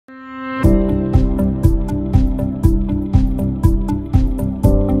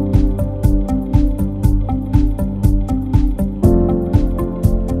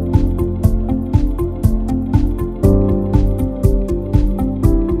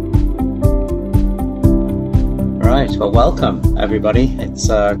right, well, welcome everybody. It's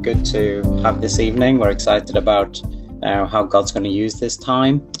good to have this evening. We're excited about how God's going to use this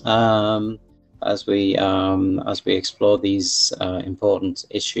time as we explore these important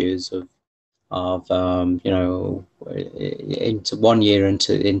issues of into 1 year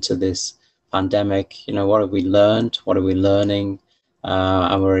into this pandemic. What have we learned? What are we learning?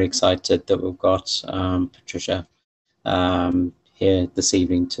 And we're excited that we've got Patricia here this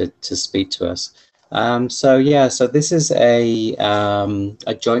evening to speak to us. So this is a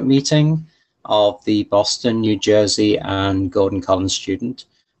joint meeting of the Boston, New Jersey, and Gordon Collins student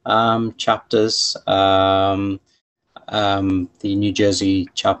chapters. The New Jersey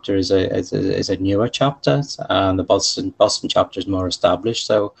chapter is a newer chapter, and the Boston chapter is more established.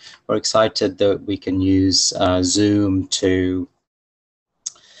 So we're excited that we can use Zoom to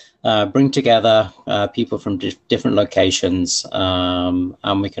bring together people from different locations,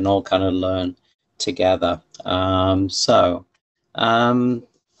 and we can all kind of learn together. I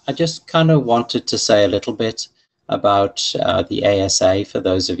just kind of wanted to say a little bit about the ASA for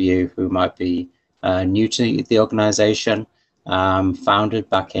those of you who might be new to the organization. Founded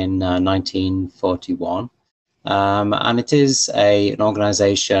back in 1941, and it is an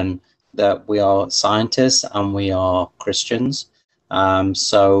organization that we are scientists and we are Christians. As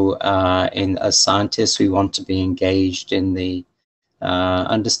scientists, we want to be engaged in the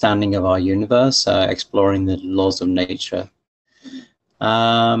understanding of our universe, exploring the laws of nature.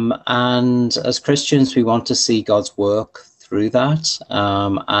 And as Christians, we want to see God's work through that,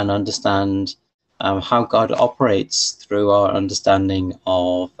 and understand how God operates through our understanding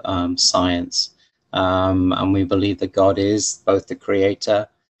of science. And we believe that God is both the creator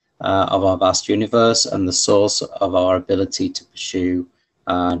of our vast universe and the source of our ability to pursue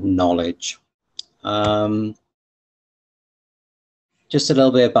knowledge. Just a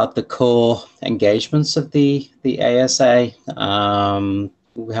little bit about the core engagements of the ASA.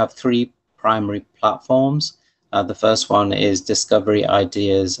 We have three primary platforms. The first one is discovery,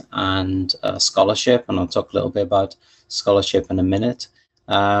 ideas, and scholarship, and I'll talk a little bit about scholarship in a minute.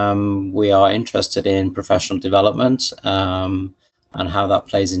 We are interested in professional development and how that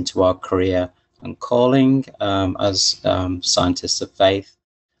plays into our career and calling as scientists of faith.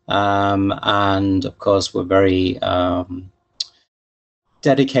 And of course, we're very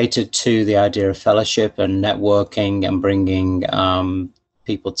dedicated to the idea of fellowship and networking and bringing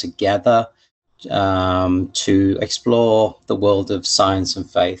people together to explore the world of science and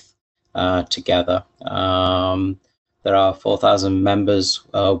faith together. There are 4,000 members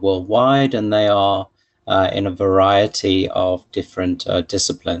worldwide, and they are in a variety of different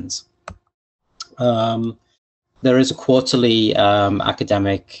disciplines. There is a quarterly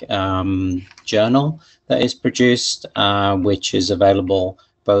academic journal that is produced, which is available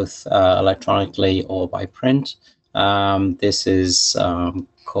both electronically or by print. This is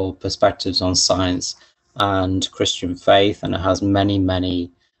called Perspectives on Science and Christian Faith, and it has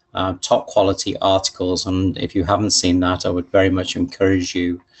many top quality articles. And if you haven't seen that, I would very much encourage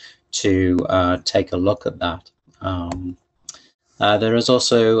you to take a look at that. There is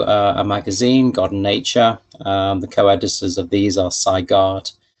also a magazine, God and Nature. The co-editors of these are Cy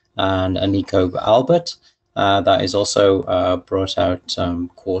Gart and Aniko Albert. That is also brought out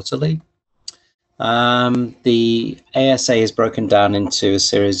quarterly. The ASA is broken down into a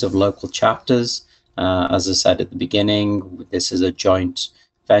series of local chapters. As I said at the beginning, this is a joint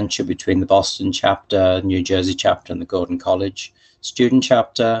venture between the Boston chapter, New Jersey chapter, and the Gordon College student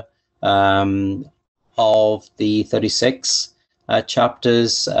chapter. Of the 36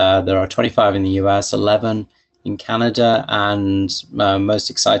 chapters, there are 25 in the US, 11 in Canada, and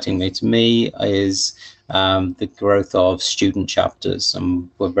most excitingly to me is the growth of student chapters.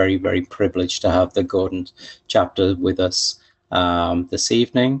 And we're very privileged to have the Gordon chapter with us this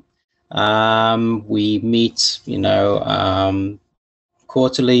evening. We meet,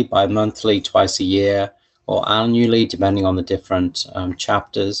 quarterly, bi-monthly, twice a year, or annually, depending on the different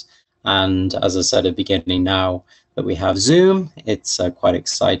chapters. And as I said at the beginning, now that we have Zoom, it's quite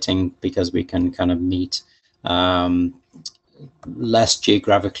exciting because we can kind of meet less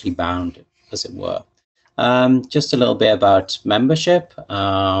geographically bound, as it were. Just a little bit about membership.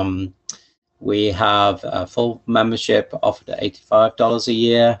 We have a full membership offered at $85 a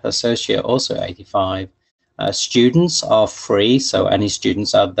year, associate also $85. Students are free, so any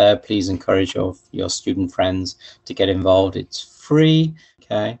students out there, please encourage your student friends to get involved. It's free,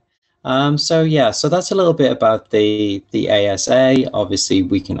 okay? So that's a little bit about the ASA. Obviously,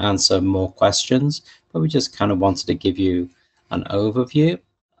 we can answer more questions, but we just kind of wanted to give you an overview.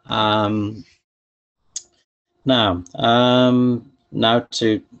 Now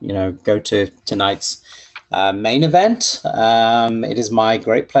to go to tonight's Main event. It is my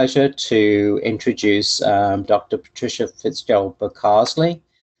great pleasure to introduce Dr. Patricia Fitzgerald-Bocarsly.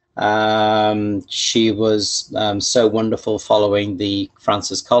 She was so wonderful following the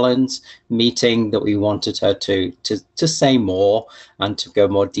Francis Collins meeting that we wanted her to say more and to go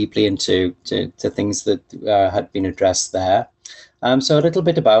more deeply into things that had been addressed there. So a little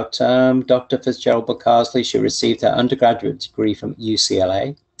bit about Dr. Fitzgerald-Bocarsly. She received her undergraduate degree from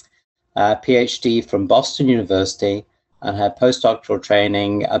UCLA, PhD from Boston University, and her postdoctoral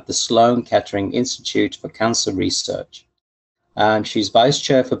training at the Sloan Kettering Institute for Cancer Research. She's vice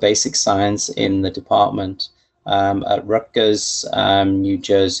chair for basic science in the department at Rutgers, New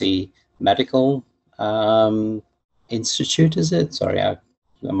Jersey Medical Institute, is it? Sorry, I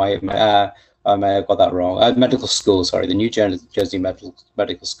may have got that wrong. Medical school, sorry, the New Jersey Medical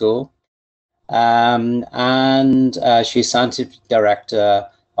School. And she's scientific director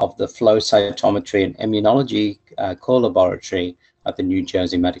of the flow cytometry and immunology core laboratory at the New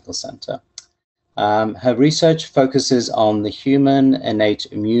Jersey Medical Center. Her research focuses on the human innate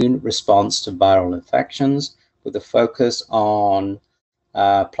immune response to viral infections with a focus on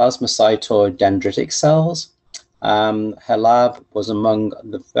plasmacytoid dendritic cells. Her lab was among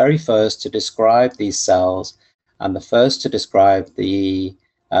the very first to describe these cells and the first to describe the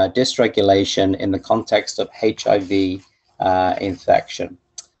dysregulation in the context of HIV infection.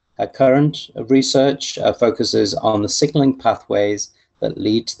 Her current research focuses on the signaling pathways that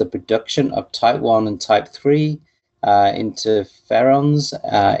lead to the production of type 1 and type 3 interferons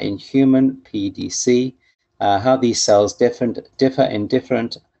in human PDC, how these cells differ in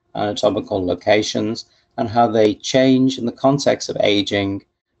different anatomical locations, and how they change in the context of aging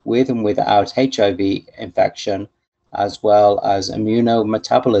with and without HIV infection, as well as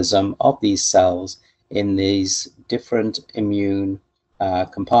immunometabolism of these cells in these different immune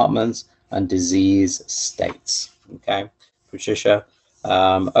compartments and disease states. Okay, Patricia,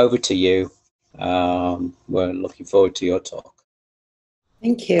 over to you. We're looking forward to your talk.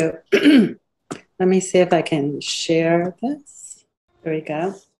 Thank you. Let me see if I can share this. There we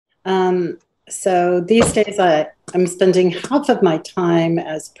go. So these days I'm spending half of my time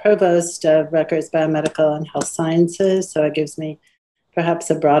as provost of Rutgers Biomedical and Health Sciences, so it gives me perhaps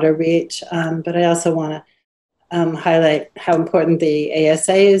a broader reach. But I also want to highlight how important the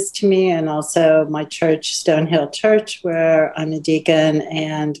ASA is to me, and also my church, Stonehill Church, where I'm a deacon,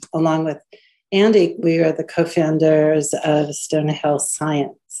 and along with Andy, we are the co-founders of Stonehill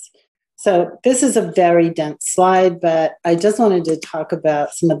Science. So this is a very dense slide, but I just wanted to talk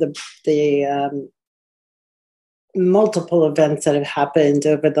about some of the multiple events that have happened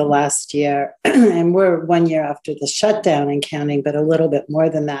over the last year. And we're 1 year after the shutdown and counting, but a little bit more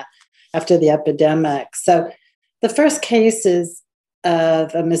than that after the epidemic. So the first cases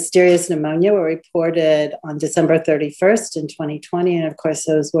of a mysterious pneumonia were reported on December 31st in 2020. And of course,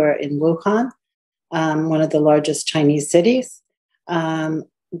 those were in Wuhan, one of the largest Chinese cities.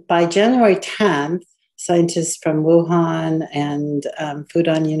 By January 10th, scientists from Wuhan and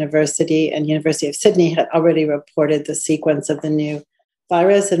Fudan University and University of Sydney had already reported the sequence of the new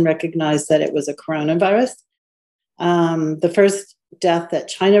virus and recognized that it was a coronavirus. The first death that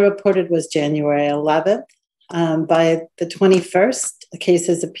China reported was January 11th. By the 21st, the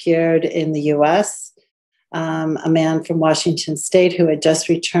cases appeared in the US. A man from Washington State who had just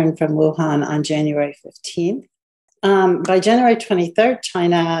returned from Wuhan on January 15th. By January 23rd,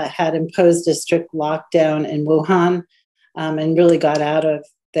 China had imposed a strict lockdown in Wuhan and really got out of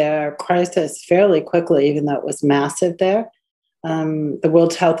their crisis fairly quickly, even though it was massive there. The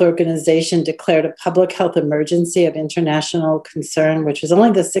World Health Organization declared a public health emergency of international concern, which was only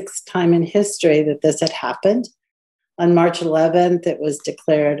the sixth time in history that this had happened. On March 11th, it was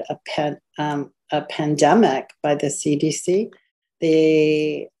declared a pandemic by the CDC.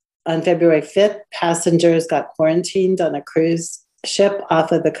 On February 5th, passengers got quarantined on a cruise ship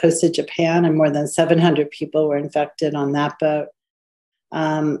off of the coast of Japan, and more than 700 people were infected on that boat.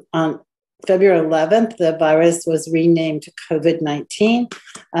 On February 11th, the virus was renamed COVID-19,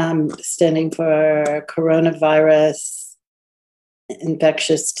 standing for coronavirus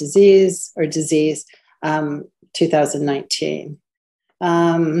infectious disease 2019.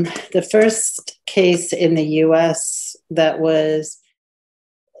 The first case in the US that was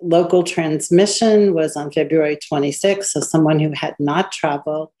local transmission was on February 26th, so someone who had not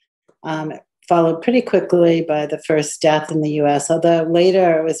traveled, followed pretty quickly by the first death in the US, although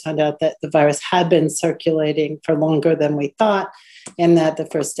later it was found out that the virus had been circulating for longer than we thought, and that the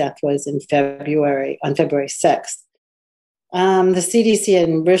first death was on February 6th. The CDC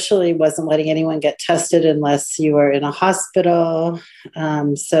initially wasn't letting anyone get tested unless you were in a hospital.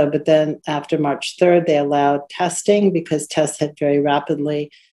 But then after March 3rd, they allowed testing because tests had very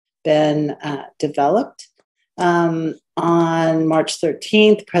rapidly been developed. On March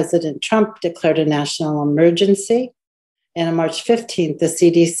 13th, President Trump declared a national emergency. And on March 15th, the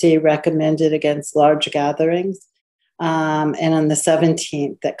CDC recommended against large gatherings. And on the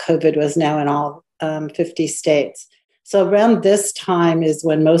 17th, that COVID was now in all 50 states. So around this time is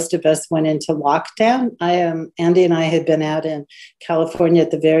when most of us went into lockdown. Andy and I had been out in California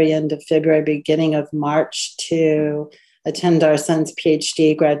at the very end of February, beginning of March, to attend our son's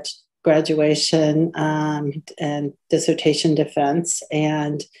PhD graduation and dissertation defense.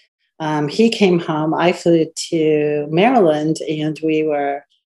 And he came home. I flew to Maryland, and we were,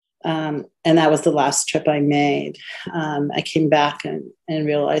 and that was the last trip I made. I came back and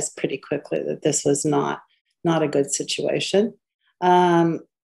realized pretty quickly that this was not a good situation. And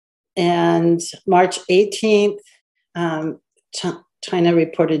March 18th, China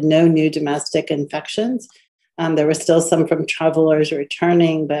reported no new domestic infections. There were still some from travelers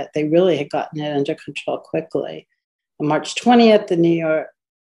returning, but they really had gotten it under control quickly. On March 20th, the New York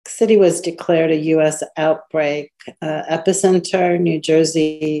City was declared a U.S. outbreak epicenter. New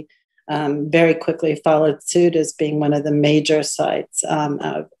Jersey very quickly followed suit as being one of the major sites.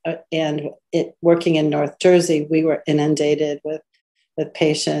 Working in North Jersey, we were inundated with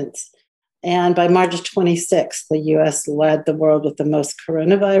patients. And by March 26th, the U.S. led the world with the most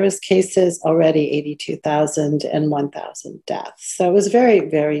coronavirus cases, already 82,000 and 1,000 deaths. So it was very,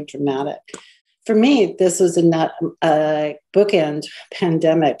 very dramatic. For me, this was a bookend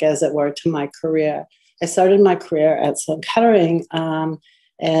pandemic, as it were, to my career. I started my career at Sloan Kettering,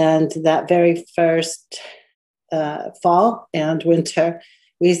 and that very first fall and winter,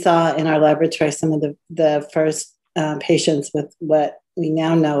 we saw in our laboratory some of the first patients with what we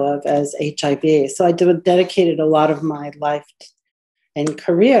now know of as HIV. So I dedicated a lot of my life and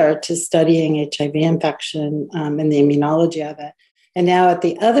career to studying HIV infection and the immunology of it. And now at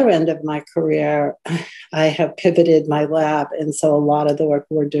the other end of my career, I have pivoted my lab. And so a lot of the work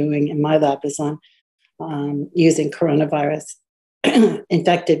we're doing in my lab is on using coronavirus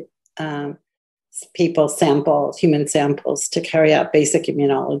infected people samples, human samples, to carry out basic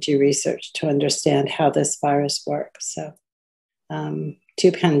immunology research to understand how this virus works. So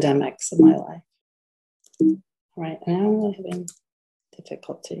 2 pandemics in my life. Right now I'm having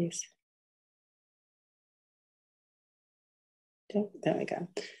difficulties. There we go.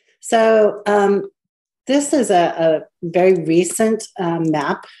 So this is a very recent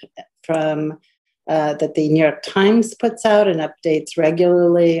map from that the New York Times puts out and updates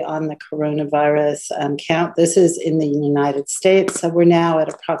regularly on the coronavirus count. This is in the United States. So we're now at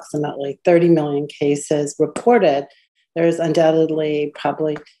approximately 30 million cases reported. There's undoubtedly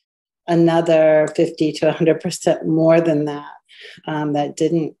probably another 50 to 100% more than that that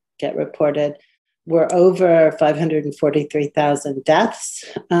didn't get reported. We're over 543,000 deaths,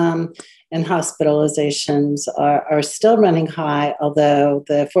 and hospitalizations are still running high, although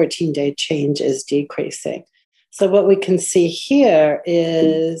the 14-day change is decreasing. So what we can see here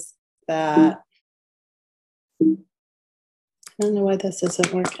is that, I don't know why this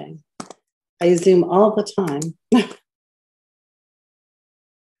isn't working. I Zoom all the time.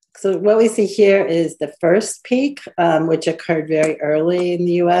 So what we see here is the first peak, which occurred very early in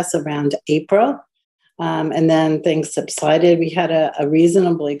the US around April. And then things subsided. We had a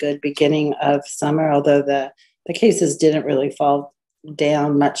reasonably good beginning of summer, although the cases didn't really fall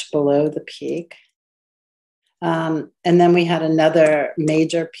down much below the peak. And then we had another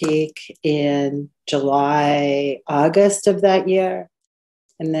major peak in July, August of that year.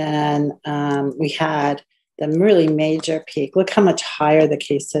 And then we had the really major peak. Look how much higher the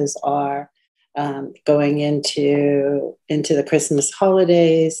cases are going into the Christmas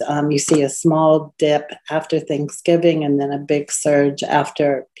holidays. You see a small dip after Thanksgiving and then a big surge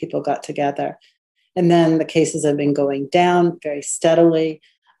after people got together. And then the cases have been going down very steadily,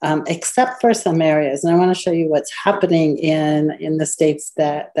 except for some areas. And I want to show you what's happening in the states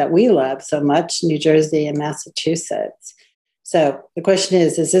that we love so much, New Jersey and Massachusetts. So the question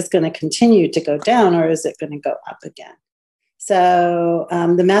is this going to continue to go down, or is it going to go up again? So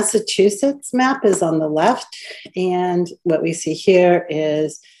the Massachusetts map is on the left. And what we see here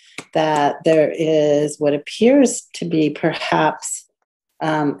is that there is what appears to be perhaps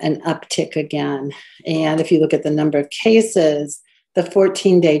an uptick again. And if you look at the number of cases, the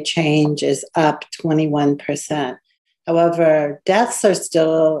 14-day change is up 21%. However, deaths are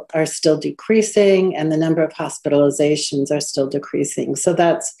still decreasing, and the number of hospitalizations are still decreasing. So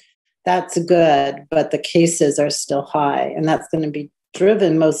that's that's good, but the cases are still high. And that's going to be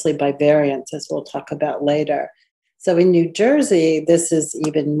driven mostly by variants, as we'll talk about later. So in New Jersey, this is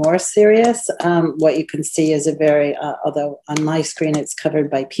even more serious. What you can see is although on my screen it's covered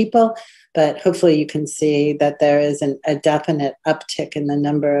by people, but hopefully you can see that there is a definite uptick in the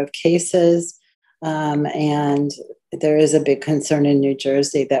number of cases. And there is a big concern in New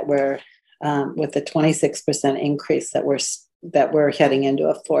Jersey that we're, with a 26% increase, that we're heading into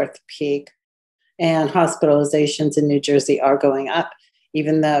a fourth peak. And hospitalizations in New Jersey are going up,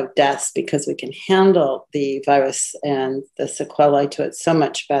 even though deaths, because we can handle the virus and the sequelae to it so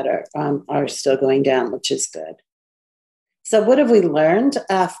much better, are still going down, which is good. So what have we learned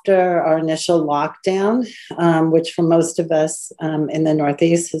after our initial lockdown, which for most of us in the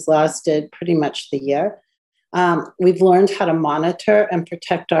Northeast has lasted pretty much the year? We've learned how to monitor and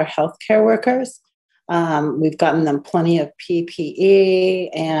protect our healthcare workers. We've gotten them plenty of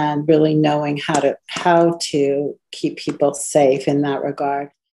PPE and really knowing how to keep people safe in that regard.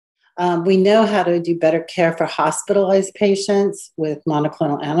 We know how to do better care for hospitalized patients with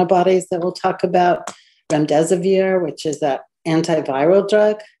monoclonal antibodies that we'll talk about, remdesivir, which is an antiviral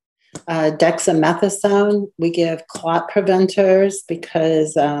drug, dexamethasone. We give clot preventers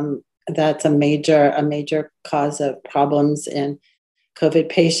because that's a major cause of problems in COVID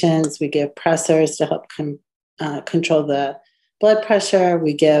patients. We give pressors to help control the blood pressure.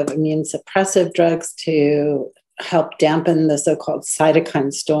 We give immune suppressive drugs to help dampen the so-called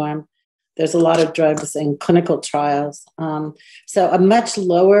cytokine storm. There's a lot of drugs in clinical trials. So a much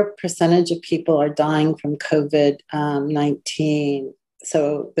lower percentage of people are dying from COVID-19.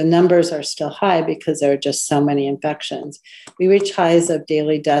 So the numbers are still high because there are just so many infections. We reached highs of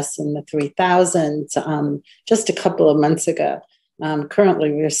daily deaths in the 3,000s just a couple of months ago.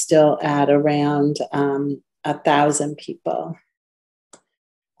 Currently, we're still at around 1,000 people.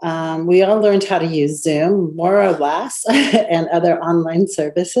 We all learned how to use Zoom, more or less, and other online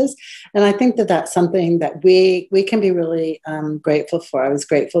services. And I think that that's something that we can be really grateful for. I was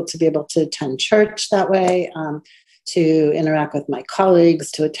grateful to be able to attend church that way, to interact with my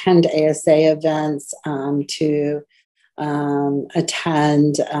colleagues, to attend ASA events, to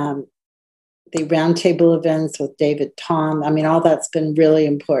attend the roundtable events with David Tom. I mean, all that's been really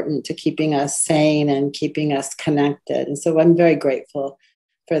important to keeping us sane and keeping us connected. And so I'm very grateful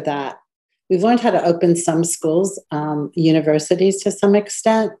for that. We've learned how to open some schools, universities to some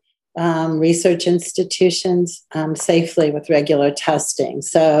extent, research institutions safely with regular testing.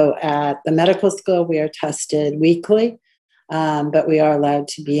 So at the medical school, we are tested weekly, but we are allowed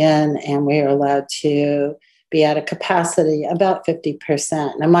to be in and we are allowed to be at a capacity about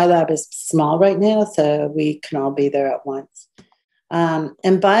 50%. Now, my lab is small right now, so we can all be there at once.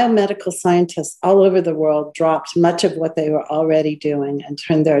 And biomedical scientists all over the world dropped much of what they were already doing and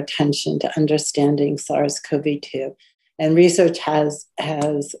turned their attention to understanding SARS-CoV-2. And research has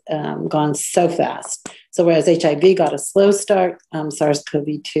gone so fast. So whereas HIV got a slow start,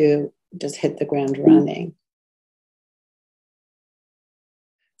 SARS-CoV-2 just hit the ground running.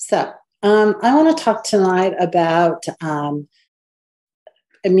 So I want to talk tonight about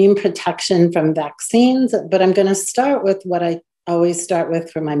immune protection from vaccines, but I'm going to start with what I always start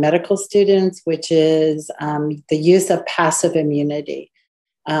with for my medical students, which is the use of passive immunity,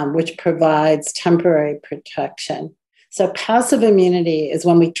 which provides temporary protection. So passive immunity is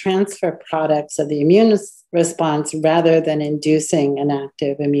when we transfer products of the immune response rather than inducing an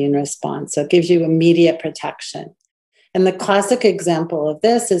active immune response. So it gives you immediate protection. And the classic example of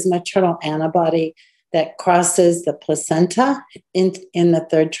this is maternal antibody that crosses the placenta in the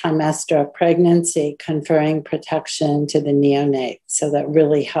third trimester of pregnancy, conferring protection to the neonate. So that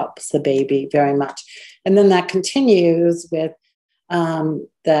really helps the baby very much. And then that continues with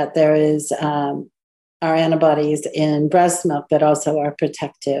that there is our antibodies in breast milk that also are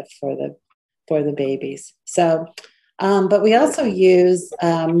protective for the babies. So, but we also use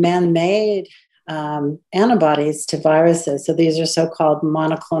man-made antibodies to viruses. So these are so-called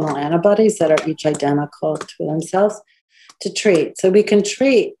monoclonal antibodies that are each identical to themselves to treat. So we can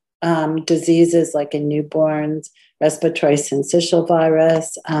treat diseases like in newborns, respiratory syncytial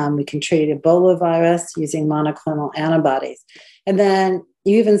virus. We can treat Ebola virus using monoclonal antibodies. And then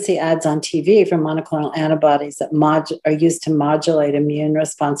you even see ads on TV for monoclonal antibodies that are used to modulate immune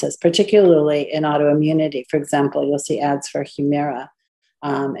responses, particularly in autoimmunity. For example, you'll see ads for Humira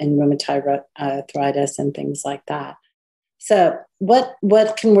and rheumatoid arthritis and things like that. So what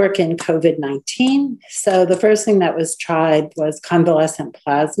can work in COVID-19? So the first thing that was tried was convalescent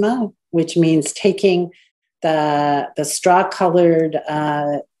plasma, which means taking the straw-colored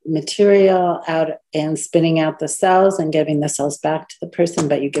material out and spinning out the cells and giving the cells back to the person,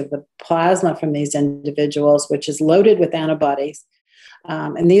 but you give the plasma from these individuals, which is loaded with antibodies.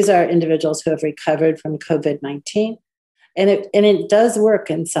 And these are individuals who have recovered from COVID-19. And it does work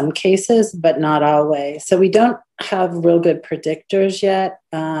in some cases, but not always. So we don't have real good predictors yet,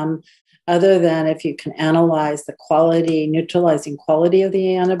 other than if you can analyze the quality, neutralizing quality of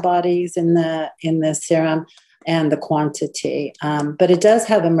the antibodies in the serum and the quantity. But it does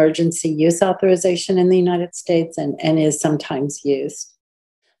have emergency use authorization in the United States and is sometimes used.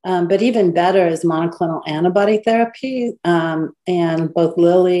 But even better is monoclonal antibody therapy. And both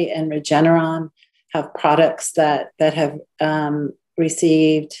Lilly and Regeneron have products that have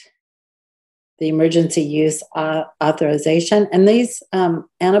received the emergency use authorization. And these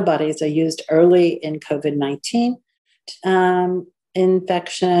antibodies are used early in COVID-19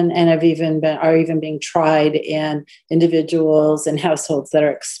 infection and are even being tried in individuals and households that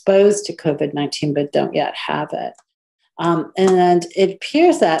are exposed to COVID-19 but don't yet have it. And it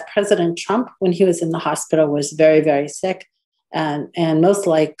appears that President Trump, when he was in the hospital, was very, very sick and most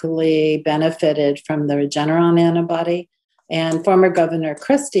likely benefited from the Regeneron antibody. And former Governor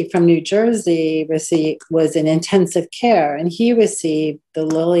Christie from New Jersey was in intensive care, and he received the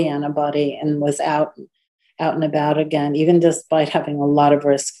Lilly antibody and was out and about again, even despite having a lot of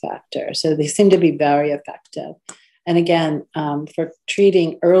risk factors. So they seem to be very effective. And again, for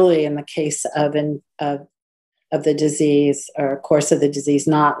treating early in the case of the disease or course of the disease,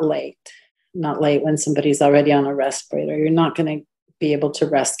 not late when somebody's already on a respirator. You're not going to be able to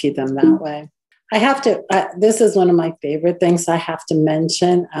rescue them that way. I have to, this is one of my favorite things. I have to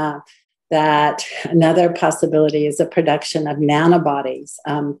mention that another possibility is the production of nanobodies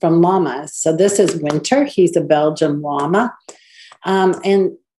from llamas. So this is Winter. He's a Belgian llama.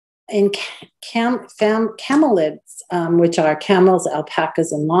 And camelids, which are camels,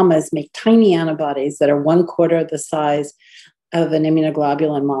 alpacas, and llamas, make tiny antibodies that are 1/4 the size of an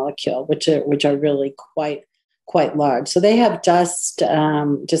immunoglobulin molecule, which are really quite large. So they have just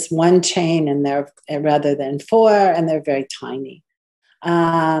one chain in there rather than 4, and they're very tiny.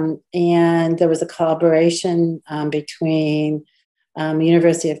 And there was a collaboration between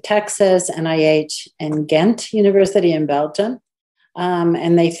University of Texas, NIH, and Ghent University in Belgium.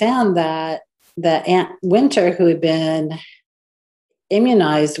 And they found that Winter, who had been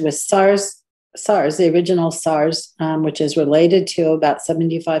immunized with SARS, the original SARS, which is related to about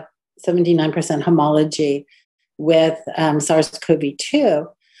 79% homology with SARS-CoV-2,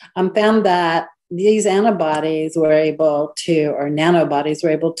 found that these antibodies were able to, or nanobodies were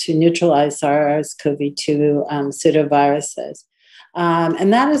able to neutralize SARS-CoV-2 pseudoviruses.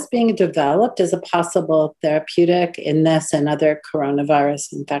 And that is being developed as a possible therapeutic in this and other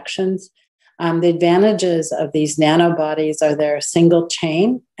coronavirus infections. The advantages of these nanobodies are they're single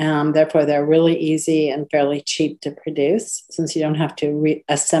chain, therefore they're really easy and fairly cheap to produce since you don't have to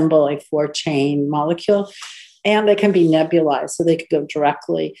reassemble a 4-chain molecule, and they can be nebulized, so they could go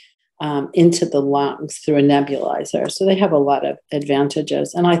directly into the lungs through a nebulizer. So they have a lot of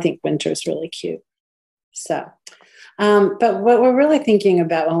advantages, and I think Winter's really cute. So, but what we're really thinking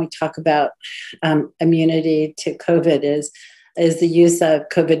about when we talk about immunity to COVID is the use of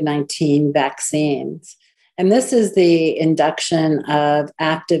COVID-19 vaccines. And this is the induction of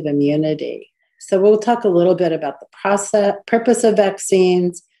active immunity. So we'll talk a little bit about the purpose of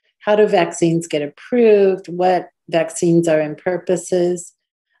vaccines, how do vaccines get approved, what vaccines are in progress,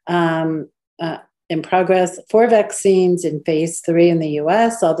 4 vaccines in phase 3 in the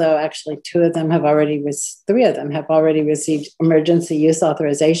US, although actually 3 of them have already received emergency use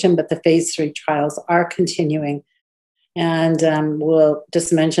authorization, but the phase 3 trials are continuing. And we'll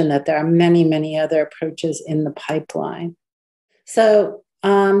just mention that there are many, many other approaches in the pipeline. So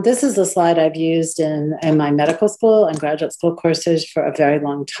this is a slide I've used in my medical school and graduate school courses for a very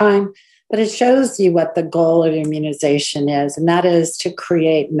long time, but it shows you what the goal of immunization is, and that is to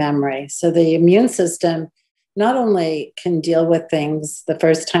create memory. So the immune system not only can deal with things the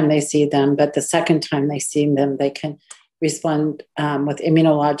first time they see them, but the second time they see them, they can respond with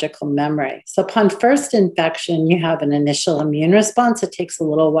immunological memory. So upon first infection, you have an initial immune response. It takes a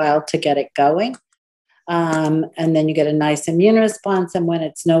little while to get it going. And then you get a nice immune response. And when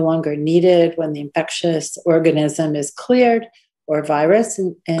it's no longer needed, when the infectious organism is cleared, or virus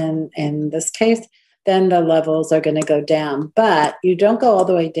in this case, then the levels are going to go down. But you don't go all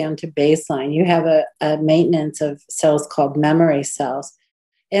the way down to baseline. You have a maintenance of cells called memory cells.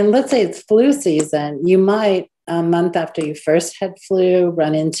 And let's say it's flu season, you might, a month after you first had flu,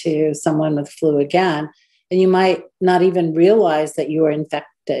 run into someone with flu again, and you might not even realize that you were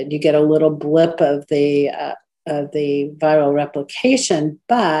infected. You get a little blip of the the viral replication,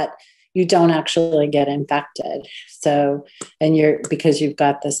 but you don't actually get infected. So, because you've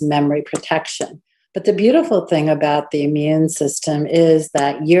got this memory protection. But the beautiful thing about the immune system is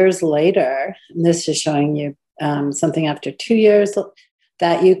that years later, and this is showing you something after 2 years,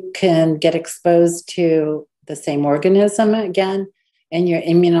 that you can get exposed to the same organism again, and your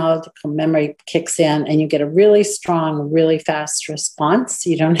immunological memory kicks in, and you get a really strong, really fast response.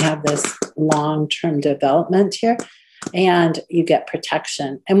 You don't have this long-term development here, and you get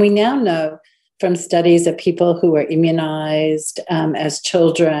protection. And we now know from studies of people who were immunized as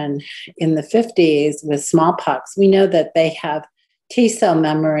children in the 50s with smallpox, we know that they have T cell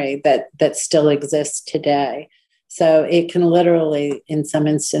memory that still exists today. So it can literally, in some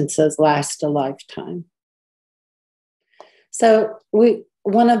instances, last a lifetime. So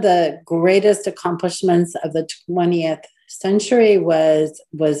one of the greatest accomplishments of the 20th century was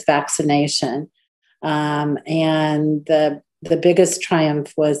vaccination. And the biggest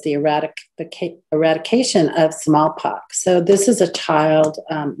triumph was the eradication of smallpox. So this is a child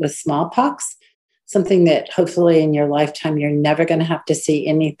with smallpox, something that hopefully in your lifetime you're never going to have to see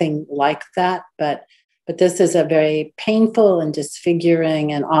anything like that. But this is a very painful and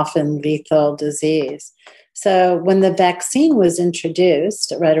disfiguring and often lethal disease. So when the vaccine was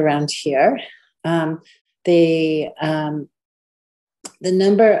introduced right around here, the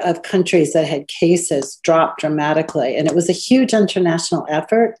number of countries that had cases dropped dramatically. And it was a huge international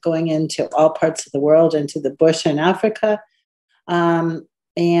effort going into all parts of the world, into the bush in Africa. And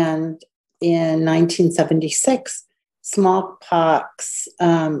in 1976, smallpox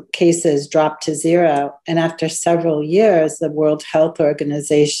cases dropped to zero. And after several years, the World Health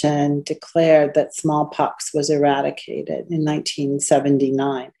Organization declared that smallpox was eradicated in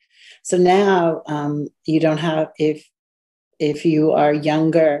 1979. So now you don't have, if you are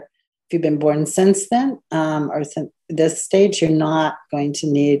younger, if you've been born since then, or since this stage, you're not going to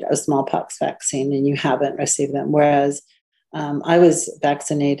need a smallpox vaccine and you haven't received them. Whereas I was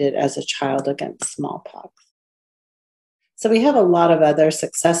vaccinated as a child against smallpox. So we have a lot of other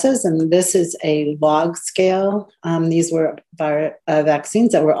successes, and this is a log scale. These were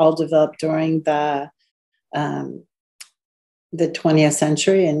vaccines that were all developed during the 20th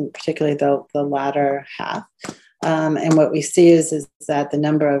century, and particularly the latter half. And what we see is that the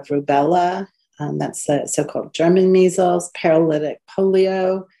number of rubella, that's the so-called German measles, paralytic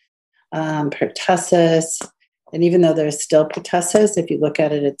polio, pertussis, and even though there's still pertussis, if you look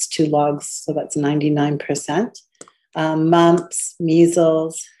at it, it's 2 logs, so that's 99%. Mumps,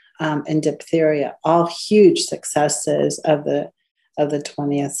 measles, and diphtheria, all huge successes of the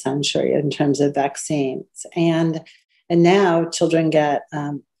 20th century in terms of vaccines. And now children get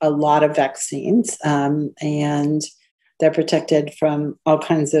a lot of vaccines, and they're protected from all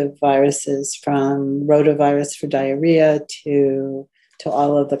kinds of viruses, from rotavirus for diarrhea to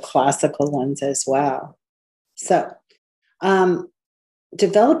all of the classical ones as well. So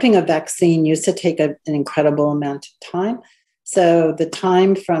developing a vaccine used to take an incredible amount of time. So the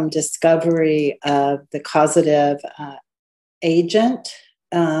time from discovery of the causative agent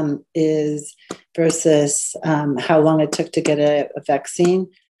is versus how long it took to get a vaccine.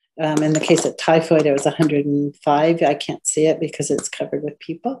 In the case of typhoid, it was 105. I can't see it because it's covered with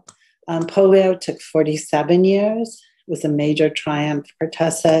people. Polio took 47 years. It was a major triumph.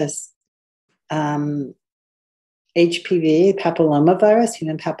 Pertussis, HPV, papillomavirus,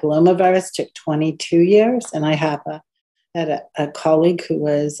 human papillomavirus, took 22 years. And I had a colleague who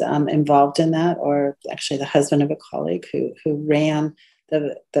was involved in that, or actually the husband of a colleague who ran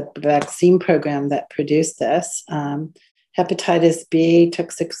the vaccine program that produced this. Hepatitis B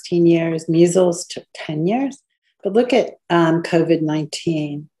took 16 years. Measles took 10 years. But look at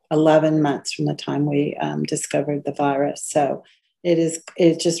COVID-19, 11 months from the time we discovered the virus. So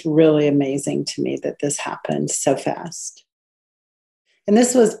it's just really amazing to me that this happened so fast. And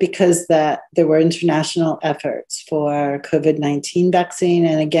this was because that there were international efforts for COVID-19 vaccine.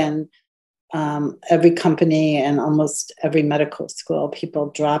 And again, every company and almost every medical school, people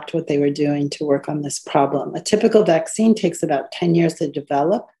dropped what they were doing to work on this problem. A typical vaccine takes about 10 years to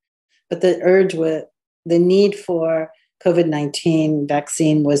develop, but the need for COVID-19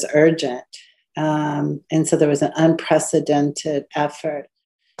 vaccine was urgent. And so there was an unprecedented effort.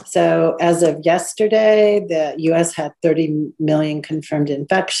 So as of yesterday, the US had 30 million confirmed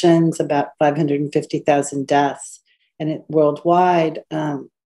infections, about 550,000 deaths. And worldwide,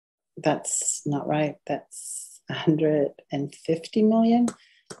 that's not right. That's 150 million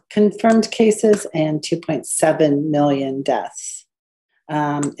confirmed cases and 2.7 million deaths.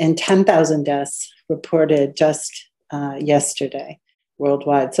 And 10,000 deaths reported just yesterday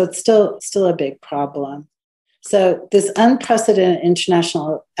worldwide. So it's still a big problem. So this unprecedented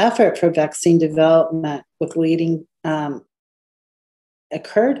international effort for vaccine development with leading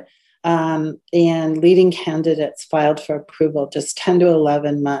occurred, and leading candidates filed for approval just 10 to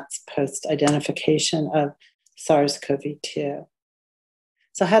 11 months post identification of SARS-CoV-2.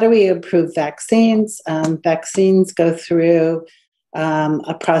 So how do we approve vaccines? Vaccines go through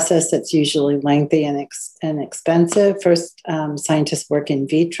a process that's usually lengthy and expensive. First, scientists work in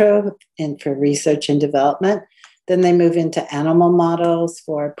vitro and for research and development. Then they move into animal models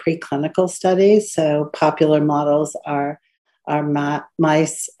for preclinical studies. So popular models are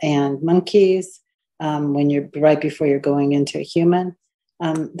mice and monkeys when you're right before you're going into a human.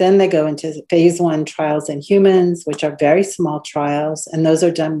 Then they go into phase 1 trials in humans, which are very small trials, and those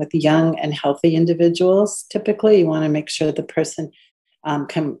are done with young and healthy individuals. Typically, you want to make sure the person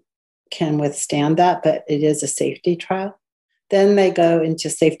can withstand that, but it is a safety trial. Then they go into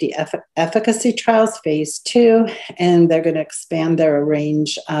safety efficacy trials, phase 2, and they're going to expand their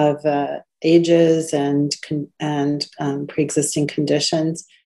range of ages and pre-existing conditions.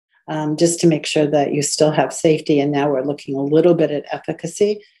 Just to make sure that you still have safety. And now we're looking a little bit at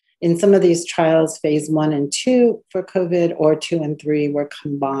efficacy. In some of these trials, phase 1 and 2 for COVID, or 2 and 3 were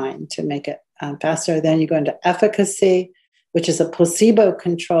combined to make it faster. Then you go into efficacy, which is a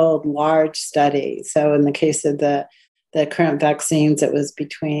placebo-controlled large study. So in the case of the current vaccines, it was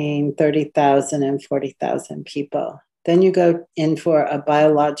between 30,000 and 40,000 people. Then you go in for a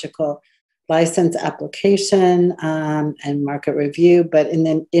biological license application and market review. But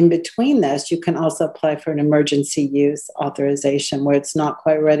in between this, you can also apply for an emergency use authorization where it's not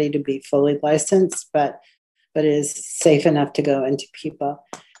quite ready to be fully licensed, but is safe enough to go into people.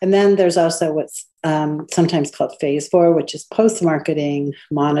 And then there's also what's sometimes called phase 4, which is post-marketing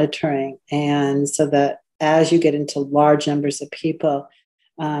monitoring. And so that as you get into large numbers of people,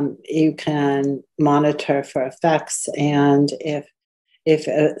 you can monitor for effects. And if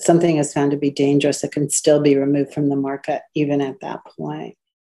something is found to be dangerous, it can still be removed from the market, even at that point.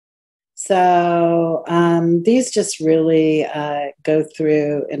 So these just really go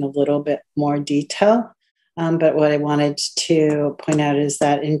through in a little bit more detail. But what I wanted to point out is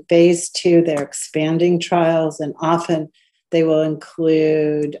that in phase 2, they're expanding trials, and often they will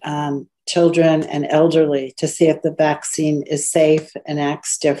include children and elderly to see if the vaccine is safe and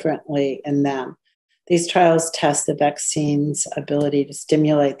acts differently in them. These trials test the vaccine's ability to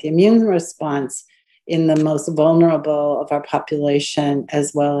stimulate the immune response in the most vulnerable of our population,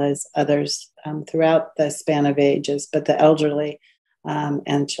 as well as others throughout the span of ages, but the elderly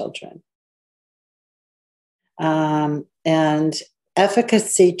and children. And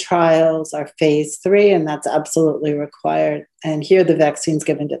efficacy trials are phase 3, and that's absolutely required. And here the vaccine's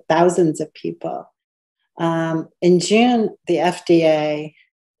given to thousands of people. In June, the FDA,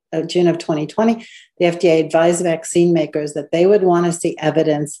 June of 2020, the FDA advised vaccine makers that they would want to see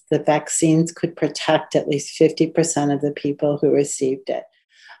evidence that vaccines could protect at least 50% of the people who received it.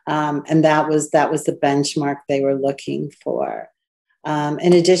 And that was the benchmark they were looking for.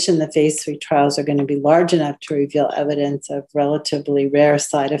 In addition, the phase 3 trials are going to be large enough to reveal evidence of relatively rare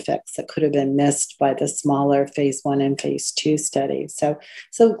side effects that could have been missed by the smaller phase 1 and phase 2 studies.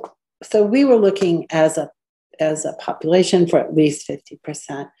 So we were looking as a population for at least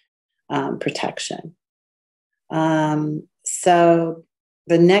 50% protection. So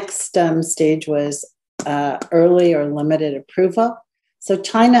the next stage was early or limited approval. So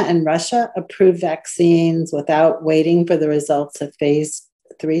China and Russia approved vaccines without waiting for the results of phase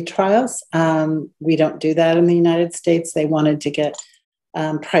 3 trials. We don't do that in the United States. They wanted to get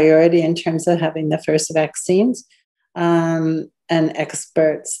priority in terms of having the first vaccines. And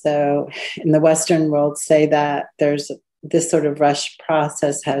experts, though, in the Western world say that this sort of rush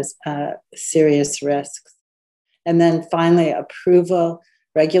process has serious risks. And then finally, approval.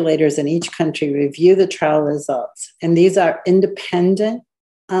 Regulators in each country review the trial results. And these are independent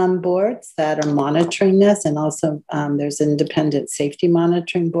boards that are monitoring this. And also there's independent safety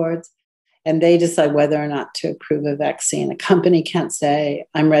monitoring boards. And they decide whether or not to approve a vaccine. A company can't say,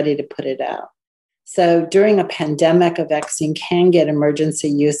 I'm ready to put it out. So during a pandemic, a vaccine can get emergency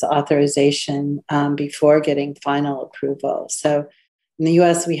use authorization before getting final approval. So in the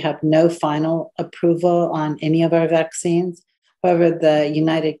US, we have no final approval on any of our vaccines. However, the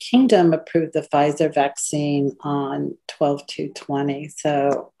United Kingdom approved the Pfizer vaccine on 12/2/20.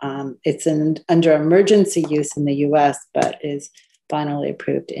 So it's under emergency use in the US, but is finally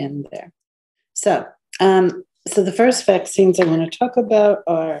approved in there. So the first vaccines I want to talk about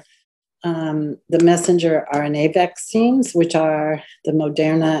are the messenger RNA vaccines, which are the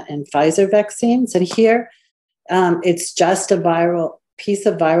Moderna and Pfizer vaccines. And here, it's just a viral piece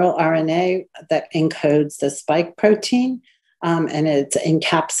of viral RNA that encodes the spike protein, and it's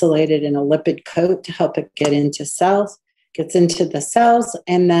encapsulated in a lipid coat to help it get into cells. Gets into the cells,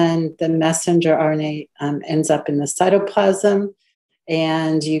 and then the messenger RNA ends up in the cytoplasm,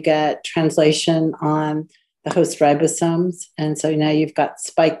 and you get translation on the host ribosomes. And so now you've got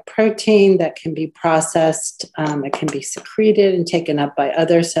spike protein that can be processed. It can be secreted and taken up by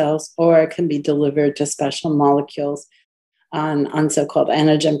other cells, or it can be delivered to special molecules on so-called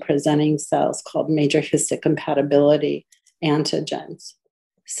antigen-presenting cells called major histocompatibility antigens.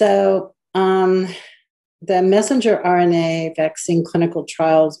 So the messenger RNA vaccine clinical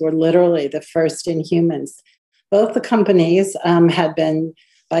trials were literally the first in humans. Both the companies had been,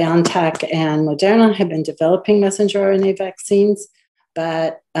 BioNTech and Moderna had been developing messenger RNA vaccines,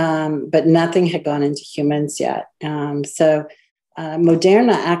 but nothing had gone into humans yet. So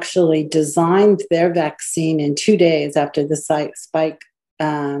Moderna actually designed their vaccine in 2 days after the spike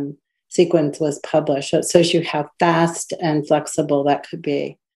sequence was published. So it shows you how fast and flexible that could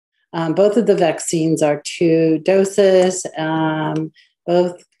be. Both of the vaccines are 2 doses.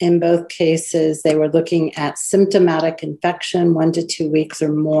 In both cases, they were looking at symptomatic infection 1 to 2 weeks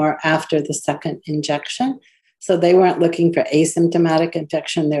or more after the second injection. So they weren't looking for asymptomatic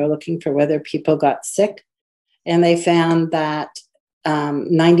infection. They were looking for whether people got sick. And they found that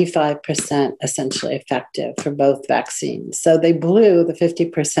 95% essentially effective for both vaccines. So they blew the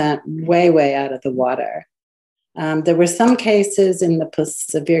 50% way out of the water. There were some cases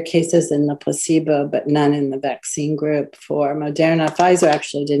severe cases in the placebo, but none in the vaccine group for Moderna. Pfizer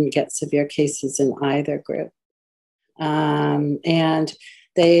actually didn't get severe cases in either group. And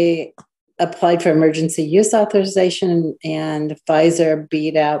they applied for emergency use authorization, and Pfizer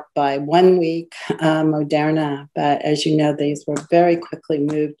beat out by 1 week Moderna. But as you know, these were very quickly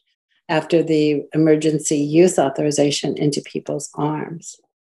moved after the emergency use authorization into people's arms.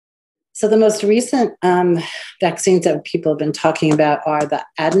 So the most recent vaccines that people have been talking about are the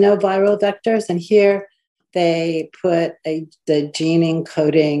adenoviral vectors. And here they put the gene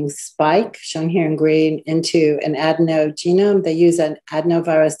encoding spike, shown here in green, into an adenogenome. They use an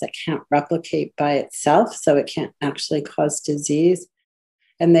adenovirus that can't replicate by itself, so it can't actually cause disease.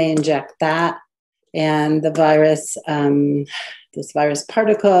 And they inject that, and the virus, this virus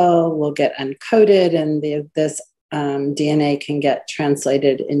particle will get encoded, and this DNA can get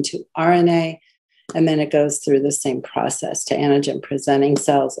translated into RNA, and then it goes through the same process to antigen-presenting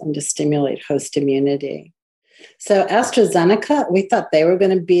cells and to stimulate host immunity. So AstraZeneca, we thought they were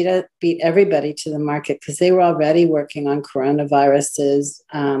going to beat everybody to the market because they were already working on coronaviruses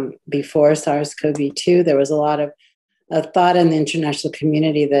before SARS-CoV-2. There was a lot of thought in the international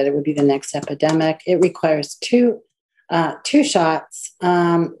community that it would be the next epidemic. It requires two shots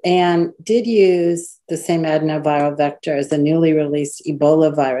and did use the same adenoviral vector as the newly released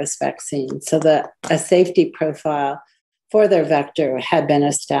Ebola virus vaccine. So that a safety profile for their vector had been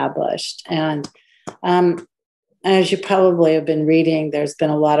established. And as you probably have been reading, there's been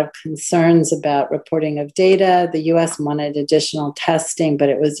a lot of concerns about reporting of data. The US wanted additional testing, but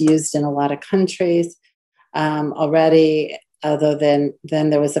it was used in a lot of countries already. Although then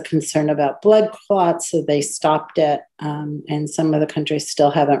there was a concern about blood clots, so they stopped it. And some of the countries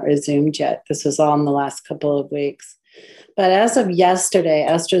still haven't resumed yet. This was all in the last couple of weeks. But as of yesterday,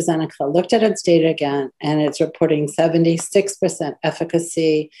 AstraZeneca looked at its data again, and it's reporting 76%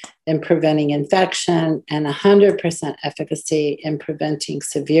 efficacy in preventing infection and 100% efficacy in preventing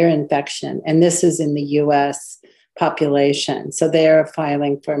severe infection. And this is in the US population. So they are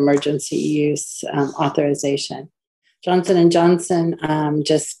filing for emergency use authorization. Johnson & Johnson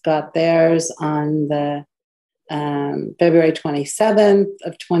just got theirs on the February 27th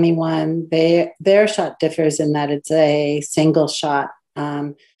of 21. Their shot differs in that it's a single shot,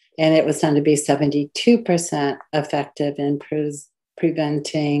 and it was found to be 72% effective in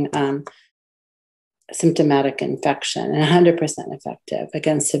preventing symptomatic infection and 100% effective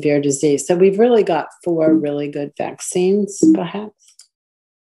against severe disease. So we've really got 4 really good vaccines, perhaps.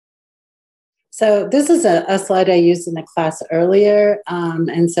 So this is a slide I used in the class earlier,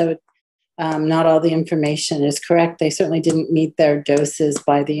 and so not all the information is correct. They certainly didn't meet their doses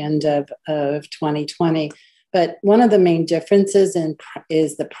by the end of 2020. But one of the main differences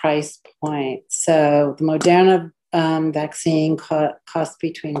is the price point. So the Moderna vaccine costs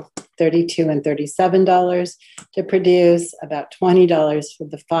between $32 and $37 to produce, about $20 for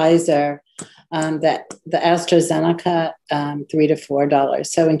the Pfizer, the AstraZeneca, $3 to $4.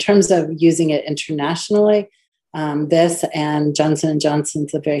 So in terms of using it internationally, this and Johnson &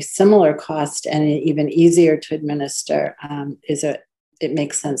 Johnson's a very similar cost and even easier to administer. It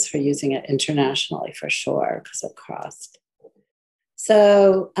makes sense for using it internationally for sure because of cost.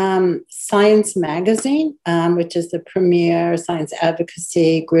 So, Science Magazine, which is the premier science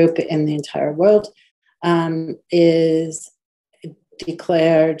advocacy group in the entire world, is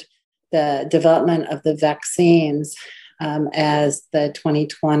declared the development of the vaccines as the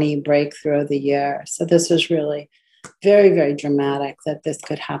 2020 breakthrough of the year. So this was really very, very dramatic that this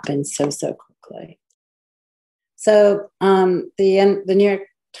could happen so quickly. So the New York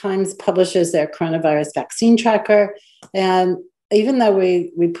Times publishes their coronavirus vaccine tracker. And even though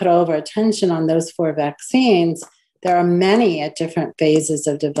we put all of our attention on those 4 vaccines, there are many at different phases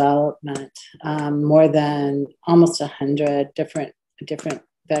of development, more than almost 100 different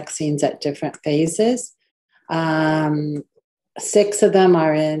vaccines at different phases. 6 of them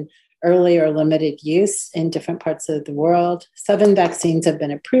are in early or limited use in different parts of the world. 7 vaccines have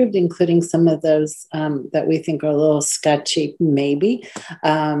been approved, including some of those that we think are a little sketchy, maybe,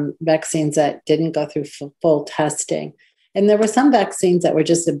 vaccines that didn't go through full testing. And there were some vaccines that were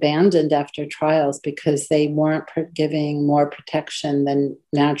just abandoned after trials because they weren't giving more protection than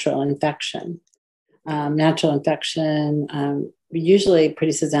natural infection. Natural infection usually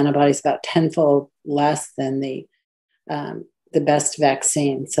produces antibodies about 10-fold less than the best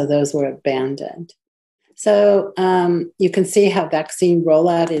vaccine. So those were abandoned. So you can see how vaccine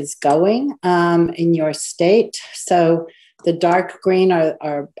rollout is going in your state. So the dark green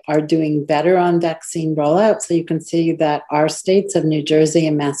are doing better on vaccine rollout. So you can see that our states of New Jersey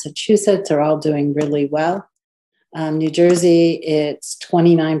and Massachusetts are all doing really well. New Jersey, it's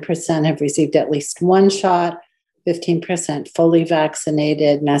 29% have received at least 1 shot, 15% fully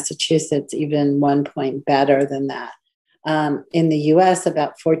vaccinated. Massachusetts, even 1 point better than that. In the US,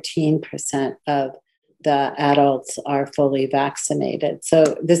 about 14% of the adults are fully vaccinated.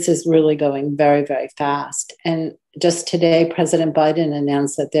 So this is really going very, very fast. And just today, President Biden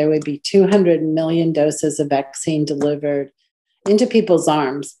announced that there would be 200 million doses of vaccine delivered into people's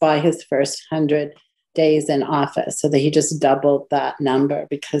arms by his first 100 days in office. So that he just doubled that number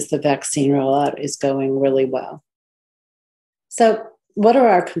because the vaccine rollout is going really well. So what are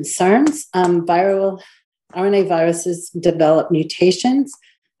our concerns? RNA viruses develop mutations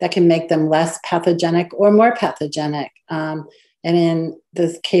that can make them less pathogenic or more pathogenic. And in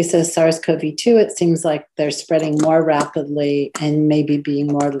the case of SARS-CoV-2, it seems like they're spreading more rapidly and maybe being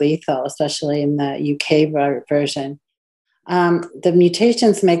more lethal, especially in the UK version. The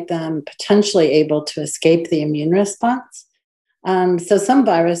mutations make them potentially able to escape the immune response. So some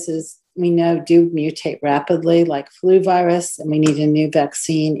viruses we know do mutate rapidly, like flu virus, and we need a new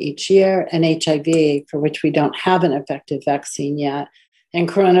vaccine each year, and HIV, for which we don't have an effective vaccine yet. And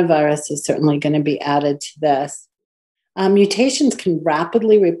coronavirus is certainly going to be added to this. Mutations can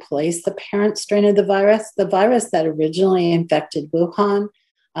rapidly replace the parent strain of the virus that originally infected Wuhan,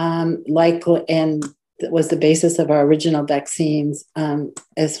 likely, and was the basis of our original vaccines,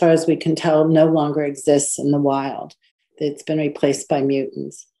 as far as we can tell, no longer exists in the wild. It's been replaced by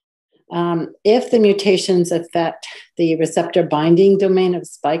mutants. If the mutations affect the receptor binding domain of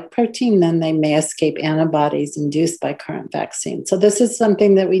spike protein, then they may escape antibodies induced by current vaccines. So this is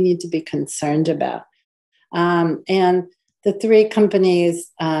something that we need to be concerned about. And the 3 companies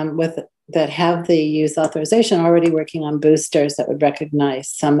that have the use authorization are already working on boosters that would recognize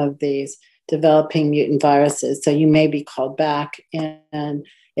some of these developing mutant viruses. So you may be called back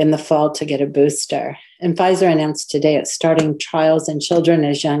in the fall to get a booster. And Pfizer announced today it's starting trials in children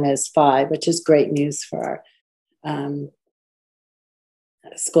as young as 5, which is great news for our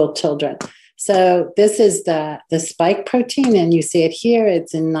school children. So this is the spike protein, and you see it here.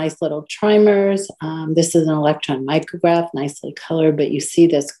 It's in nice little trimers. This is an electron micrograph, nicely colored, but you see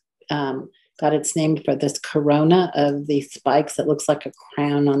this got its name for this corona of the spikes that looks like a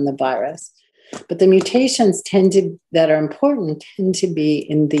crown on the virus. But the mutations that are important tend to be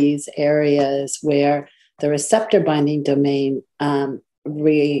in these areas where the receptor binding domain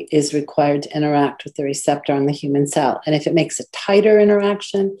is required to interact with the receptor on the human cell. And if it makes a tighter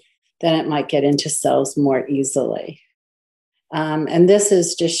interaction, then it might get into cells more easily. And this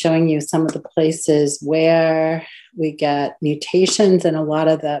is just showing you some of the places where we get mutations, and a lot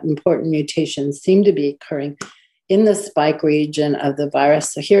of the important mutations seem to be occurring in the spike region of the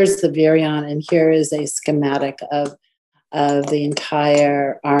virus. So here's the virion, and here is a schematic of the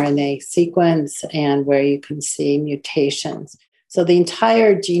entire RNA sequence and where you can see mutations. So the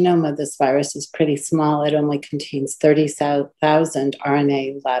entire genome of this virus is pretty small. It only contains 30,000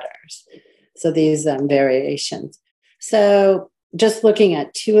 RNA letters. So these variations. So just looking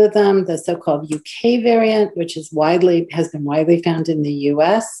at 2 of them, the so-called UK variant, which has been widely found in the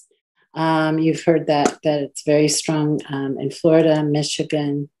US. You've heard that it's very strong in Florida,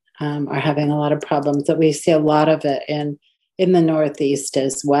 Michigan are having a lot of problems. But we see a lot of it in in the Northeast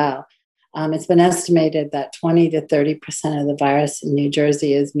as well. It's been estimated that 20 to 30% of the virus in New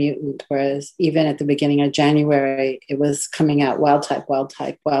Jersey is mutant, whereas even at the beginning of January, it was coming out wild type,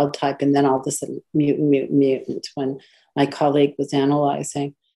 and then all of a sudden mutant when my colleague was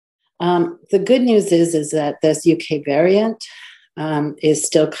analyzing. The good news is that this UK variant is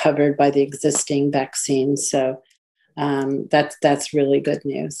still covered by the existing vaccines, so that's really good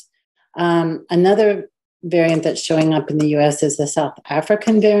news. Another variant that's showing up in the US is the South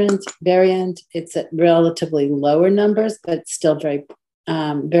African variant. It's at relatively lower numbers, but still very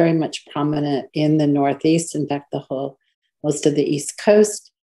much prominent in the Northeast. In fact, most of the East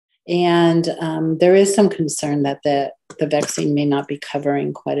Coast. And there is some concern that the vaccine may not be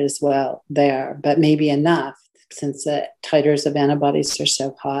covering quite as well there, but maybe enough since the titers of antibodies are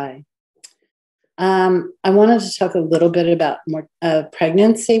so high. I wanted to talk a little bit about more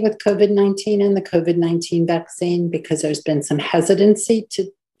pregnancy with COVID-19 and the COVID-19 vaccine, because there's been some hesitancy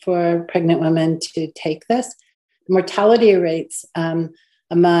for pregnant women to take this. Mortality rates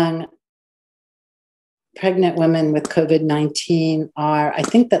among pregnant women with COVID-19 are, I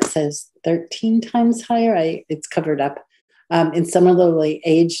think that says 13 times higher. It's covered up in similarly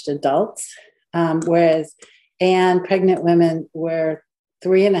aged adults, and pregnant women were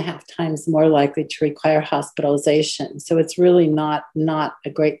 3.5 times more likely to require hospitalization. So it's really not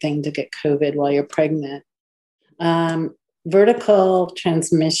a great thing to get COVID while you're pregnant. Vertical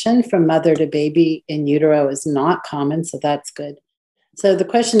transmission from mother to baby in utero is not common, so that's good. So the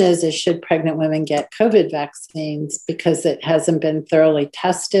question is should pregnant women get COVID vaccines? Because it hasn't been thoroughly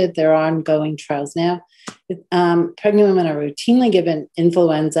tested. There are ongoing trials now. Pregnant women are routinely given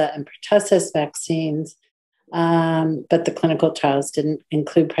influenza and pertussis vaccines, but the clinical trials didn't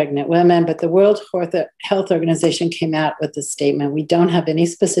include pregnant women. But the World Health Organization came out with a statement: we don't have any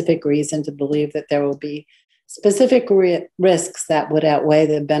specific reason to believe that there will be specific risks that would outweigh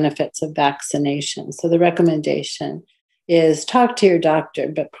the benefits of vaccination. So the recommendation is talk to your doctor,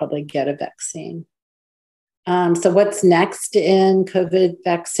 but probably get a vaccine. So what's next in COVID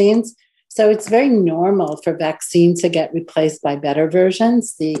vaccines? So it's very normal for vaccines to get replaced by better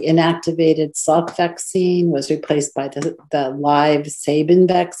versions. The inactivated Salk vaccine was replaced by the live Sabin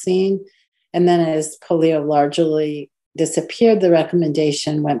vaccine. And then as polio largely disappeared, the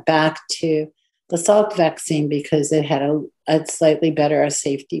recommendation went back to the Salk vaccine because it had a slightly better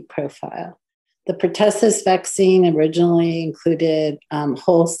safety profile. The pertussis vaccine originally included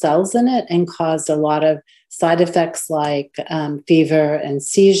whole cells in it and caused a lot of side effects like fever and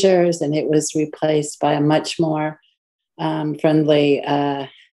seizures, and it was replaced by a much more child-friendly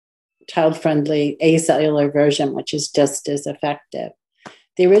acellular version, which is just as effective.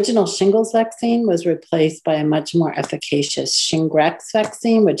 The original shingles vaccine was replaced by a much more efficacious Shingrix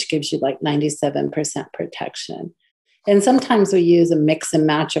vaccine, which gives you like 97% protection. And sometimes we use a mix and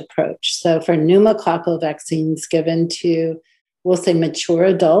match approach. So for pneumococcal vaccines given to, we'll say, mature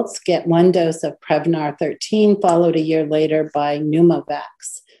adults, get 1 dose of Prevnar 13, followed a year later by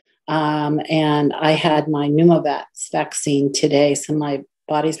Pneumovax. And I had my Pneumovax vaccine today, so my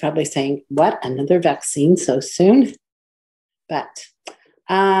body's probably saying, what, another vaccine so soon? But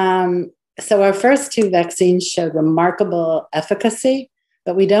so our first 2 vaccines showed remarkable efficacy,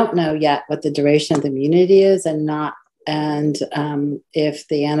 but we don't know yet what the duration of the immunity is and if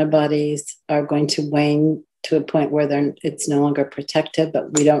the antibodies are going to wane to a point where it's no longer protective,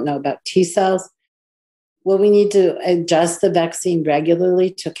 but we don't know about T cells. Will we need to adjust the vaccine regularly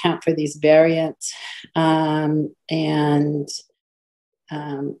to account for these variants?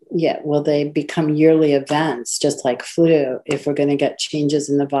 Will they become yearly events, just like flu, if we're going to get changes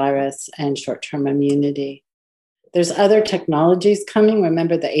in the virus and short-term immunity? There's other technologies coming.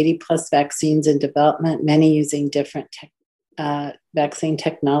 Remember the 80+ vaccines in development, many using different vaccine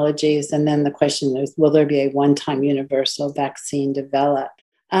technologies. And then the question is, will there be a one-time universal vaccine developed?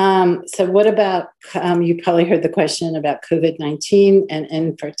 So what about, you probably heard the question about COVID-19 and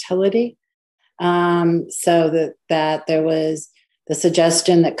infertility. So that there was the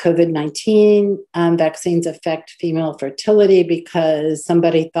suggestion that COVID-19 vaccines affect female fertility because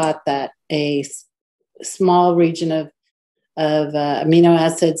somebody thought that a small region of amino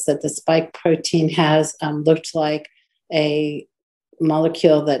acids that the spike protein has looked like a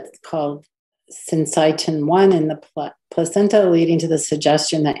molecule that's called syncytin-1 in the placenta, leading to the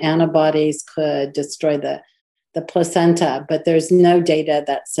suggestion that antibodies could destroy the placenta. But there's no data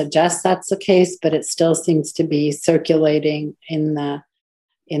that suggests that's the case, but it still seems to be circulating in the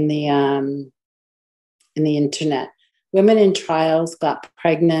internet. Women in trials got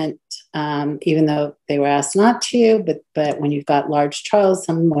pregnant, even though they were asked not to, but when you've got large trials,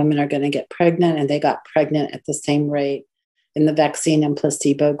 some women are going to get pregnant, and they got pregnant at the same rate in the vaccine and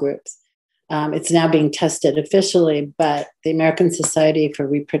placebo groups. It's now being tested officially, but the American Society for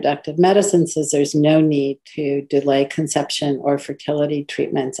Reproductive Medicine says there's no need to delay conception or fertility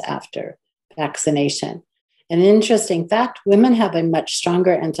treatments after vaccination. An interesting fact, women have a much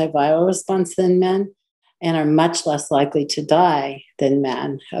stronger antiviral response than men and are much less likely to die than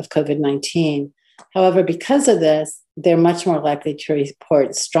men of COVID-19. However, because of this, they're much more likely to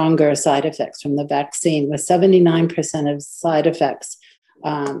report stronger side effects from the vaccine, with 79% of side effects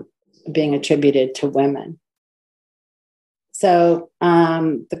being attributed to women. So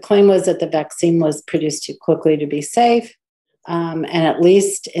the claim was that the vaccine was produced too quickly to be safe. And at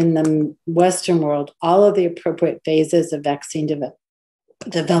least in the Western world, all of the appropriate phases of vaccine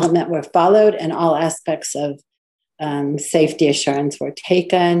development were followed, and all aspects of safety assurance were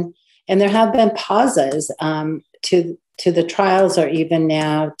taken. And there have been pauses to the trials, or even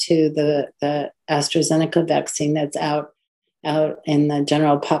now to the AstraZeneca vaccine that's out in the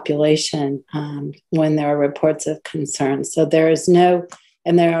general population when there are reports of concern. So there is no,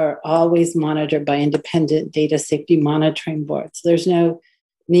 and they are always monitored by independent data safety monitoring boards. There's no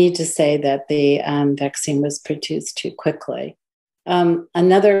need to say that the vaccine was produced too quickly.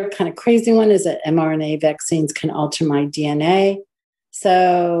 Another kind of crazy one is that mRNA vaccines can alter my DNA.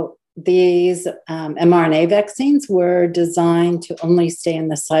 So these mRNA vaccines were designed to only stay in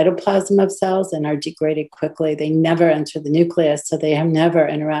the cytoplasm of cells and are degraded quickly. They never enter the nucleus, so they have never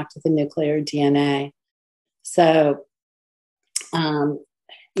interacted with the nuclear DNA. So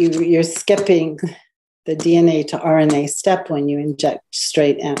you're skipping the DNA to RNA step when you inject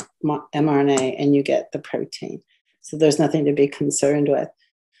straight mRNA and you get the protein. So there's nothing to be concerned with.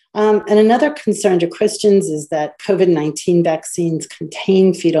 And another concern to Christians is that COVID-19 vaccines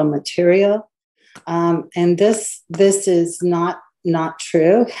contain fetal material. And this is not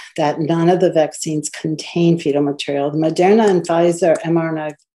true, that none of the vaccines contain fetal material. The Moderna and Pfizer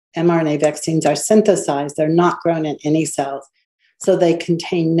mRNA vaccines are synthesized. They're not grown in any cells, so they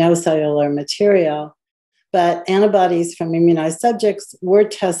contain no cellular material. But antibodies from immunized subjects were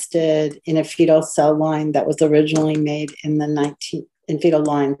tested in a fetal cell line that was originally made in fetal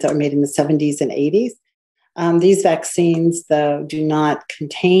lines that were made in the 70s and 80s. These vaccines, though, do not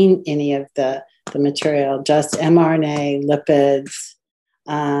contain any of the material, just mRNA, lipids,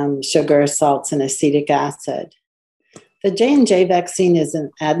 sugar, salts, and acetic acid. The J&J vaccine is an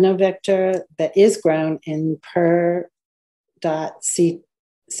adenovector that is grown in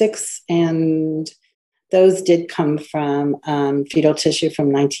per.C6, and those did come from fetal tissue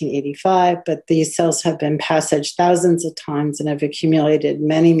from 1985, but these cells have been passaged thousands of times and have accumulated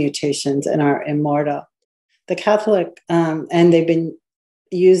many mutations and are immortal. The Catholic, and they've been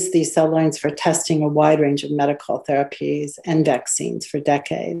used these cell lines for testing a wide range of medical therapies and vaccines for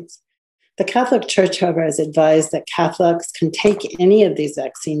decades. The Catholic Church, however, has advised that Catholics can take any of these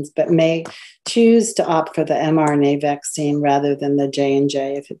vaccines, but may choose to opt for the mRNA vaccine rather than the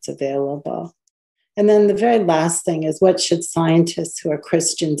J&J if it's available. And then the very last thing is, what should scientists who are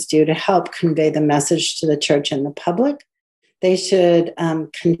Christians do to help convey the message to the church and the public? They should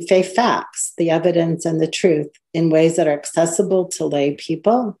convey facts, the evidence, and the truth in ways that are accessible to lay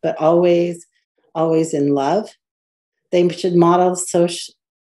people, but always in love. They should model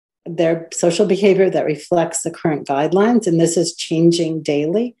their social behavior that reflects the current guidelines, and this is changing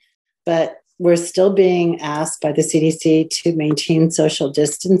daily, but we're still being asked by the CDC to maintain social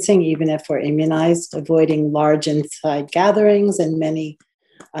distancing, even if we're immunized, avoiding large inside gatherings and many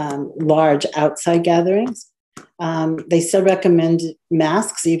large outside gatherings. They still recommend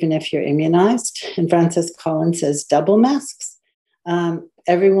masks, even if you're immunized. And Francis Collins says double masks.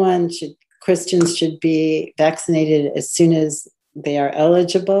 Christians should be vaccinated as soon as they are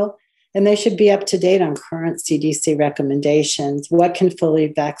eligible. And they should be up to date on current CDC recommendations. What can fully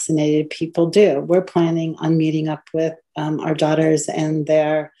vaccinated people do? We're planning on meeting up with our daughters and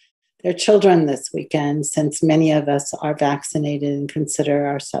their children this weekend, since many of us are vaccinated and consider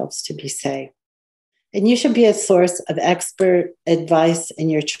ourselves to be safe. And you should be a source of expert advice in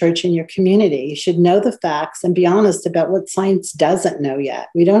your church and your community. You should know the facts and be honest about what science doesn't know yet.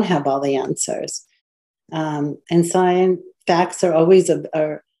 We don't have all the answers. And facts are always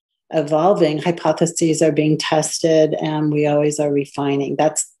evolving. Hypotheses are being tested, and we always are refining.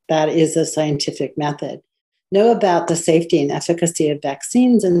 That is a scientific method. Know about the safety and efficacy of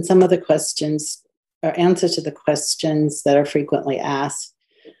vaccines, and some of the questions or answers to the questions that are frequently asked.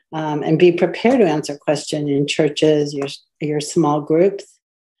 And be prepared to answer questions in churches, your small groups,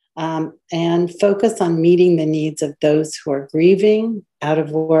 and focus on meeting the needs of those who are grieving, out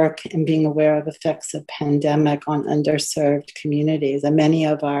of work, and being aware of effects of pandemic on underserved communities. And many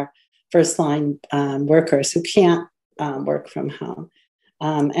of our first-line workers who can't work from home.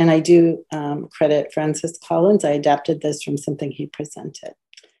 And I do credit Francis Collins. I adapted this from something he presented.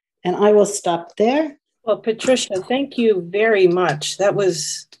 And I will stop there. Well, Patricia, thank you very much. That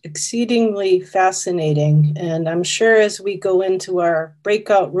was exceedingly fascinating. And I'm sure as we go into our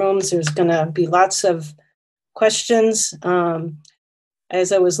breakout rooms, there's going to be lots of questions.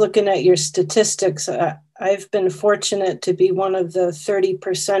 As I was looking at your statistics, I've been fortunate to be one of the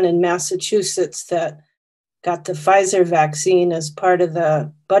 30% in Massachusetts that got the Pfizer vaccine as part of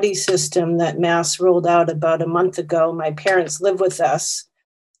the buddy system that Mass rolled out about a month ago. My parents live with us,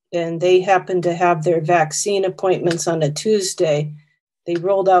 and they happened to have their vaccine appointments on a Tuesday. They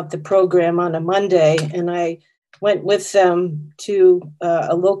rolled out the program on a Monday, and I went with them to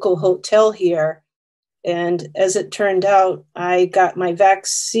a local hotel here. And as it turned out, I got my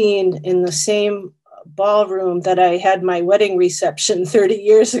vaccine in the same ballroom that I had my wedding reception 30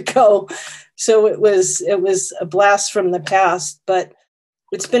 years ago. So it was a blast from the past, but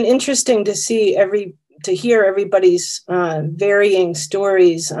it's been interesting to see to hear everybody's varying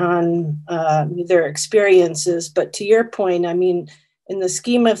stories on their experiences. But to your point, I mean, in the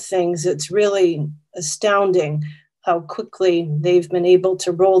scheme of things, it's really astounding how quickly they've been able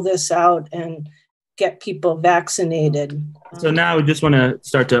to roll this out and get people vaccinated. So now we just want to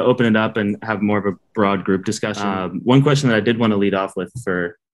start to open it up and have more of a broad group discussion. One question that I did want to lead off with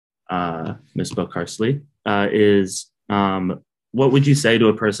for Ms. Bocarsly is what would you say to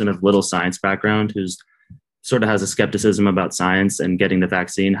a person of little science background who's sort of has a skepticism about science and getting the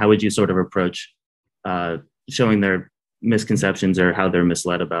vaccine? How would you sort of approach showing their misconceptions or how they're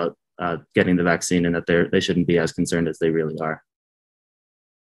misled about getting the vaccine and that they shouldn't be as concerned as they really are?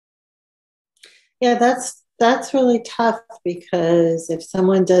 Yeah, that's really tough, because if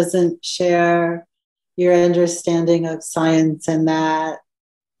someone doesn't share your understanding of science and that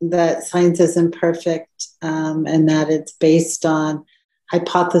science isn't perfect, and that it's based on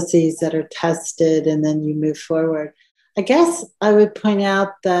hypotheses that are tested and then you move forward, I guess I would point out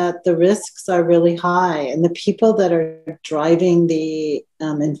that the risks are really high, and the people that are driving the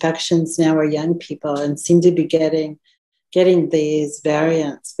infections now are young people and seem to be getting these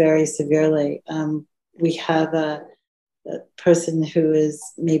variants very severely. We have a person who is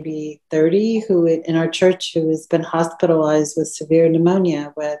maybe 30 in our church who has been hospitalized with severe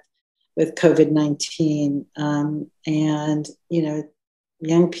pneumonia with COVID-19. And,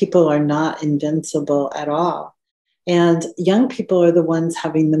 young people are not invincible at all. And young people are the ones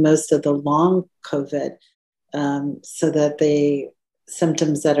having the most of the long COVID, so that the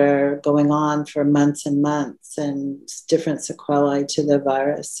symptoms that are going on for months and months and different sequelae to the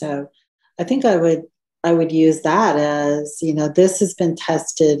virus. So I think I would use that as, this has been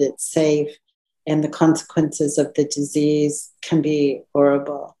tested, it's safe, and the consequences of the disease can be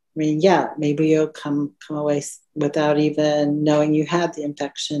horrible. I mean, yeah, maybe you'll come away without even knowing you had the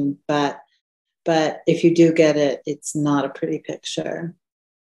infection, but if you do get it, it's not a pretty picture.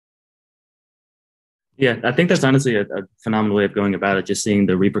 Yeah, I think that's honestly a phenomenal way of going about it, just seeing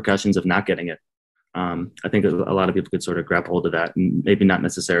the repercussions of not getting it. I think a lot of people could sort of grab hold of that, and maybe not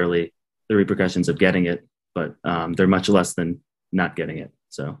necessarily the repercussions of getting it, but they're much less than not getting it.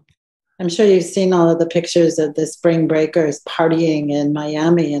 So I'm sure you've seen all of the pictures of the spring breakers partying in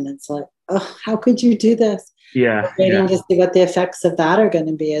Miami, and it's like, oh, how could you do this? Yeah. Waiting to see what the effects of that are going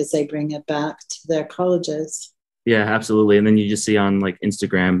to be as they bring it back to their colleges. Yeah, absolutely. And then you just see on like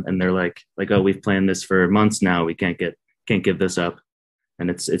Instagram, and they're like, oh, we've planned this for months now. We can't give this up. And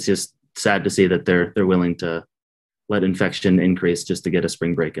it's just sad to see that they're willing to let infection increase just to get a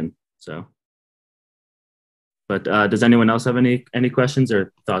spring break in. So, but does anyone else have any questions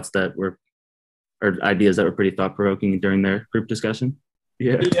or thoughts or ideas that were pretty thought provoking during their group discussion?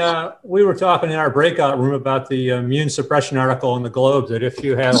 Yeah, we were talking in our breakout room about the immune suppression article in the Globe, that if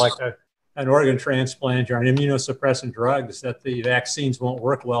you had like an organ transplant or an immunosuppressant drugs, that the vaccines won't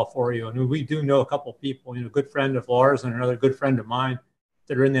work well for you. And we do know a couple of people, a good friend of Laura's and another good friend of mine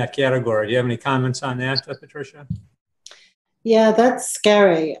that are in that category. Do you have any comments on that, Patricia? Yeah, that's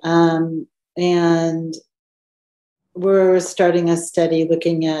scary. And we're starting a study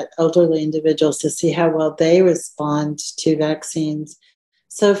looking at elderly individuals to see how well they respond to vaccines.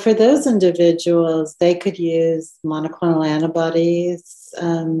 So for those individuals, they could use monoclonal antibodies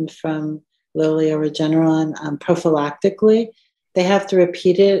from Lilly or Regeneron prophylactically. They have to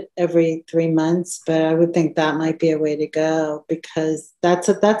repeat it every 3 months, but I would think that might be a way to go, because that's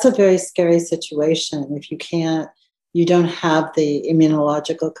a very scary situation. If you don't have the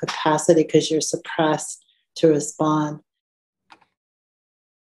immunological capacity because you're suppressed to respond.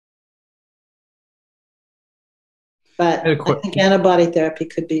 But I think antibody therapy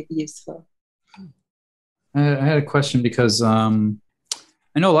could be useful. I had a question because I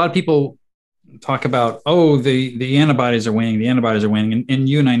know a lot of people talk about, oh, the antibodies are waning, and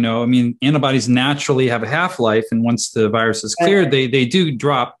you and I know, I mean, antibodies naturally have a half-life, and once the virus is cleared, they do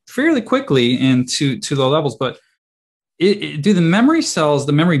drop fairly quickly into low levels. But do the memory cells,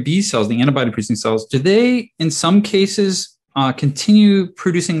 the memory B cells, the antibody-producing cells, do they, in some cases, continue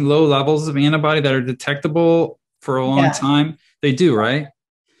producing low levels of antibody that are detectable for a long time? They do, right?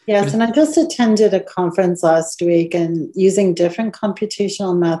 Yes, and I just attended a conference last week, and using different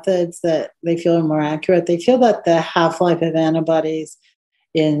computational methods that they feel are more accurate, they feel that the half-life of antibodies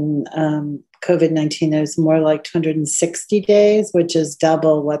in COVID-19 is more like 260 days, which is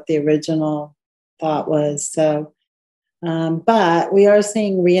double what the original thought was. So, but we are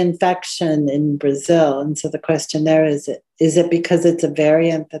seeing reinfection in Brazil. And so the question there is it because it's a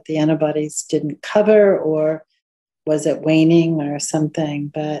variant that the antibodies didn't cover, or was it waning or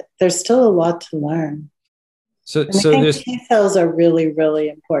something? But there's still a lot to learn. So I think T cells are really, really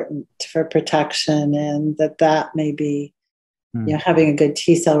important for protection, and that may be, having a good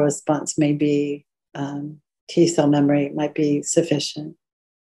T cell response may be, T cell memory might be sufficient.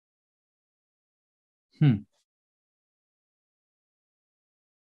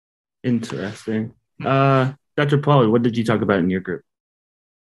 Interesting. Dr. Pauly, what did you talk about in your group?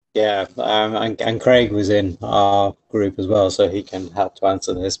 Yeah, and Craig was in our group as well, so he can help to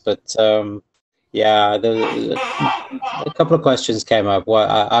answer this. But yeah, a couple of questions came up.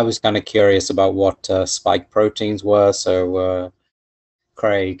 Well, I was kind of curious about what spike proteins were, so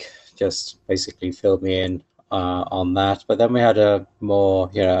Craig just basically filled me in on that. But then we had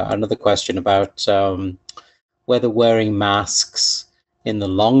another question about whether wearing masks in the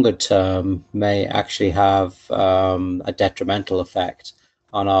longer term may actually have a detrimental effect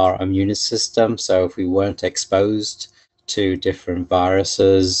on our immune system. So if we weren't exposed to different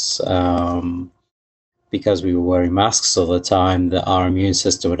viruses because we were wearing masks all the time, that our immune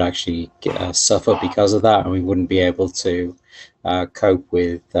system would actually suffer because of that, and we wouldn't be able to cope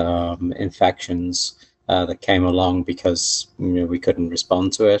with infections that came along because we couldn't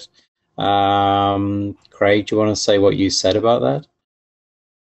respond to it. Craig, do you want to say what you said about that?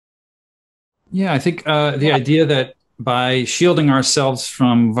 Yeah, I think the idea that by shielding ourselves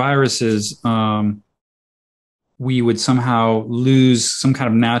from viruses, we would somehow lose some kind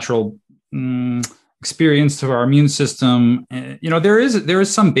of natural experience to our immune system. There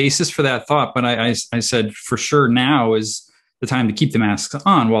is some basis for that thought, but I said for sure now is the time to keep the masks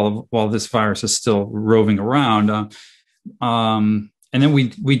on while this virus is still roving around. And then we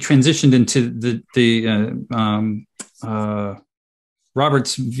transitioned into the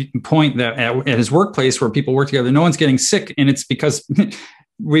Robert's point that at his workplace where people work together, no one's getting sick, and it's because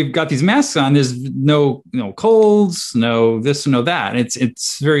we've got these masks on. There's no colds, no this, no that.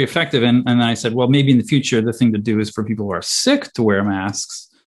 It's very effective. And I said, well, maybe in the future, the thing to do is for people who are sick to wear masks,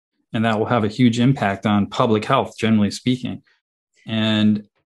 and that will have a huge impact on public health, generally speaking. And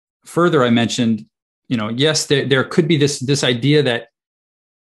further, I mentioned, yes, there could be this idea that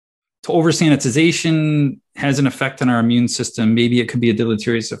to over sanitization has an effect on our immune system. Maybe it could be a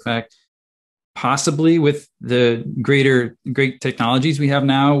deleterious effect. Possibly with the great technologies we have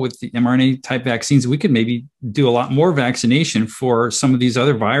now with the mRNA type vaccines, we could maybe do a lot more vaccination for some of these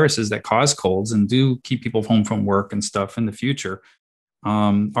other viruses that cause colds and do keep people home from work and stuff in the future.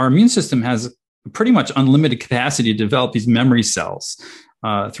 Our immune system has pretty much unlimited capacity to develop these memory cells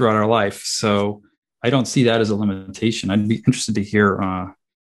throughout our life. So I don't see that as a limitation. I'd be interested to hear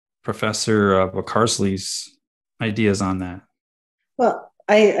Professor Bocarsly's ideas on that. Well,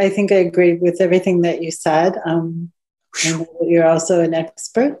 I think I agree with everything that you said. And you're also an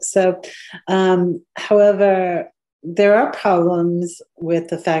expert. So, however, there are problems with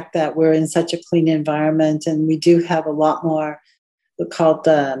the fact that we're in such a clean environment, and we do have a lot more called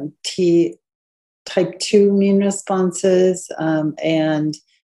T type 2 immune responses, and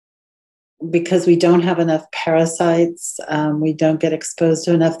because we don't have enough parasites, we don't get exposed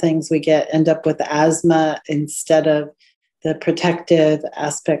to enough things. We end up with asthma instead of the protective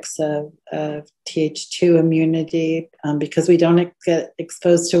aspects of Th2 immunity, because we don't get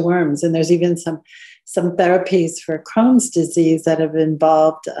exposed to worms. And there's even some therapies for Crohn's disease that have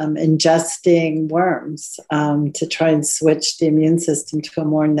involved ingesting worms to try and switch the immune system to a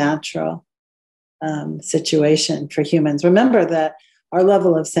more natural situation for humans. Remember that our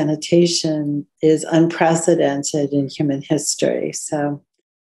level of sanitation is unprecedented in human history. So,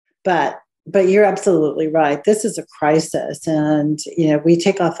 but you're absolutely right. This is a crisis, and we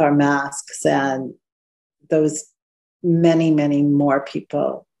take off our masks, and those many, many more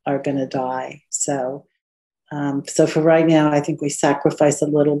people are going to die. So, so for right now, I think we sacrifice a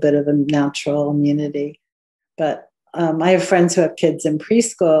little bit of a natural immunity. But I have friends who have kids in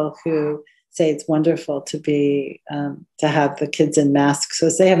preschool who say it's wonderful to be to have the kids in masks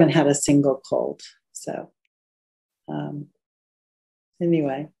because they haven't had a single cold. So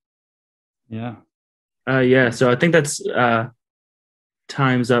anyway. Yeah. So I think that's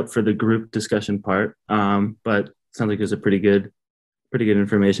time's up for the group discussion part. But it sounds like there's a pretty good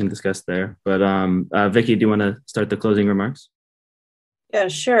information discussed there. But Vicki, do you want to start the closing remarks? Yeah,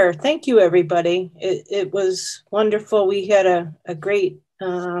 sure. Thank you, everybody. It was wonderful. We had a great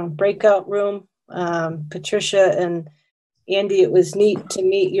breakout room. Patricia and Andy, it was neat to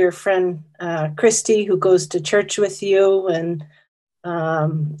meet your friend Christy, who goes to church with you, and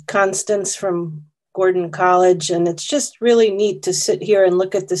Constance from Gordon College. And it's just really neat to sit here and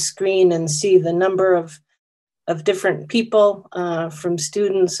look at the screen and see the number of different people, from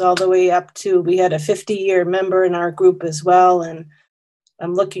students all the way up to, we had a 50-year member in our group as well. And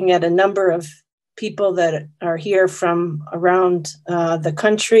I'm looking at a number of people that are here from around the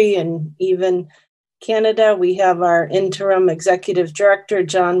country and even Canada. We have our interim executive director,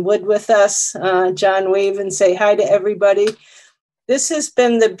 John Wood, with us. John, wave and say hi to everybody. This has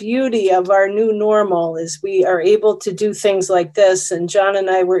been the beauty of our new normal, is we are able to do things like this. And John and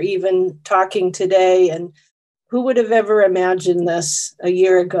I were even talking today, and who would have ever imagined this a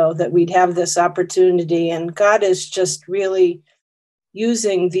year ago, that we'd have this opportunity? And God is just really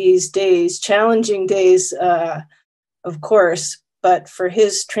using these days, challenging days, of course, but for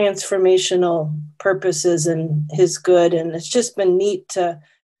his transformational purposes and his good. And it's just been neat to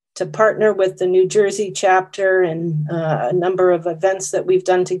partner with the New Jersey chapter and a number of events that we've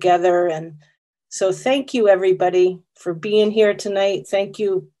done together. And so thank you, everybody, for being here tonight. Thank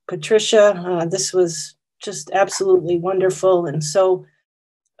you, Patricia. This was just absolutely wonderful and so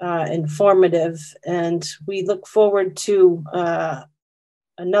informative. And we look forward to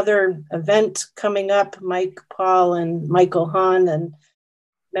another event coming up. Mike, Paul, and Michael Hahn and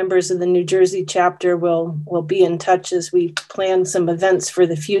members of the New Jersey chapter will be in touch as we plan some events for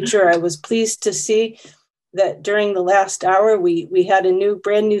the future. I was pleased to see that during the last hour, we had a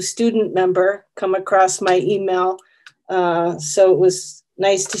brand new student member come across my email. So it was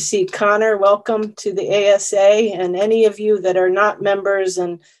nice to see Connor. Welcome to the ASA, and any of you that are not members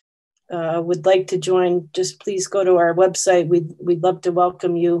and would like to join, just please go to our website. We'd love to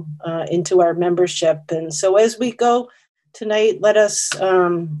welcome you into our membership. And so as we go tonight, let us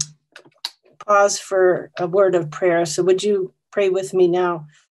pause for a word of prayer. So would you pray with me now?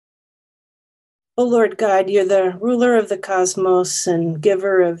 Oh Lord God, you're the ruler of the cosmos and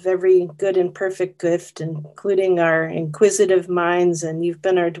giver of every good and perfect gift, including our inquisitive minds, and you've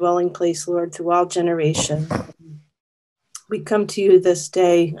been our dwelling place, Lord, through all generations. We come to you this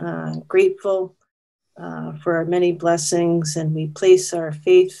day grateful for our many blessings, and we place our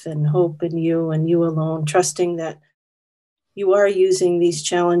faith and hope in you and you alone, trusting that you are using these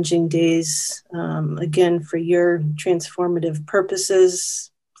challenging days, again, for your transformative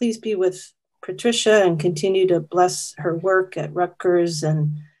purposes. Please be with Patricia and continue to bless her work at Rutgers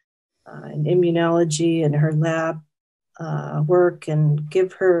and in immunology and her lab work, and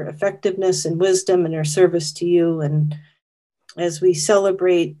give her effectiveness and wisdom in her service to you. And as we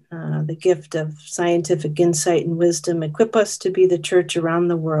celebrate the gift of scientific insight and wisdom, equip us to be the church around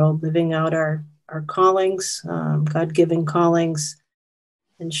the world, living out our callings, God-given callings,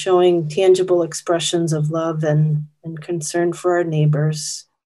 and showing tangible expressions of love and concern for our neighbors.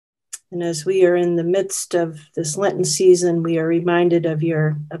 And as we are in the midst of this Lenten season, we are reminded of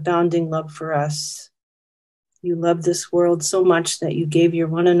your abounding love for us. You love this world so much that you gave your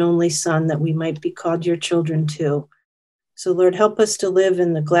one and only Son, that we might be called your children too. So Lord, help us to live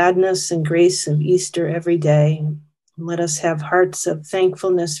in the gladness and grace of Easter every day. And let us have hearts of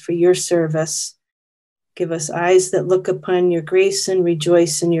thankfulness for your service. Give us eyes that look upon your grace and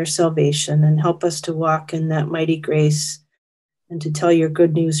rejoice in your salvation, and help us to walk in that mighty grace and to tell your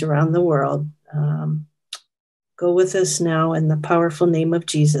good news around the world. Go with us now in the powerful name of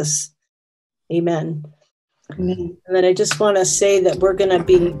Jesus. Amen. Amen. And then I just want to say that we're going to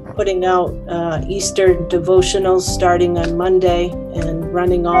be putting out Easter devotionals starting on Monday and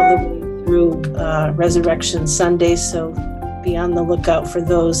running all the way through Resurrection Sunday. So be on the lookout for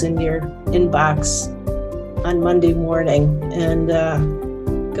those in your inbox on Monday morning. And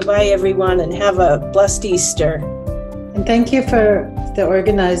goodbye, everyone, and have a blessed Easter. And thank you for the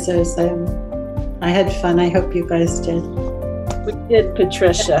organizers. I had fun. I hope you guys did. We did,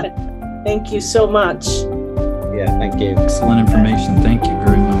 Patricia. Thank you so much. Yeah, thank you. Excellent information. Thank you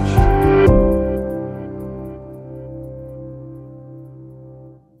very much.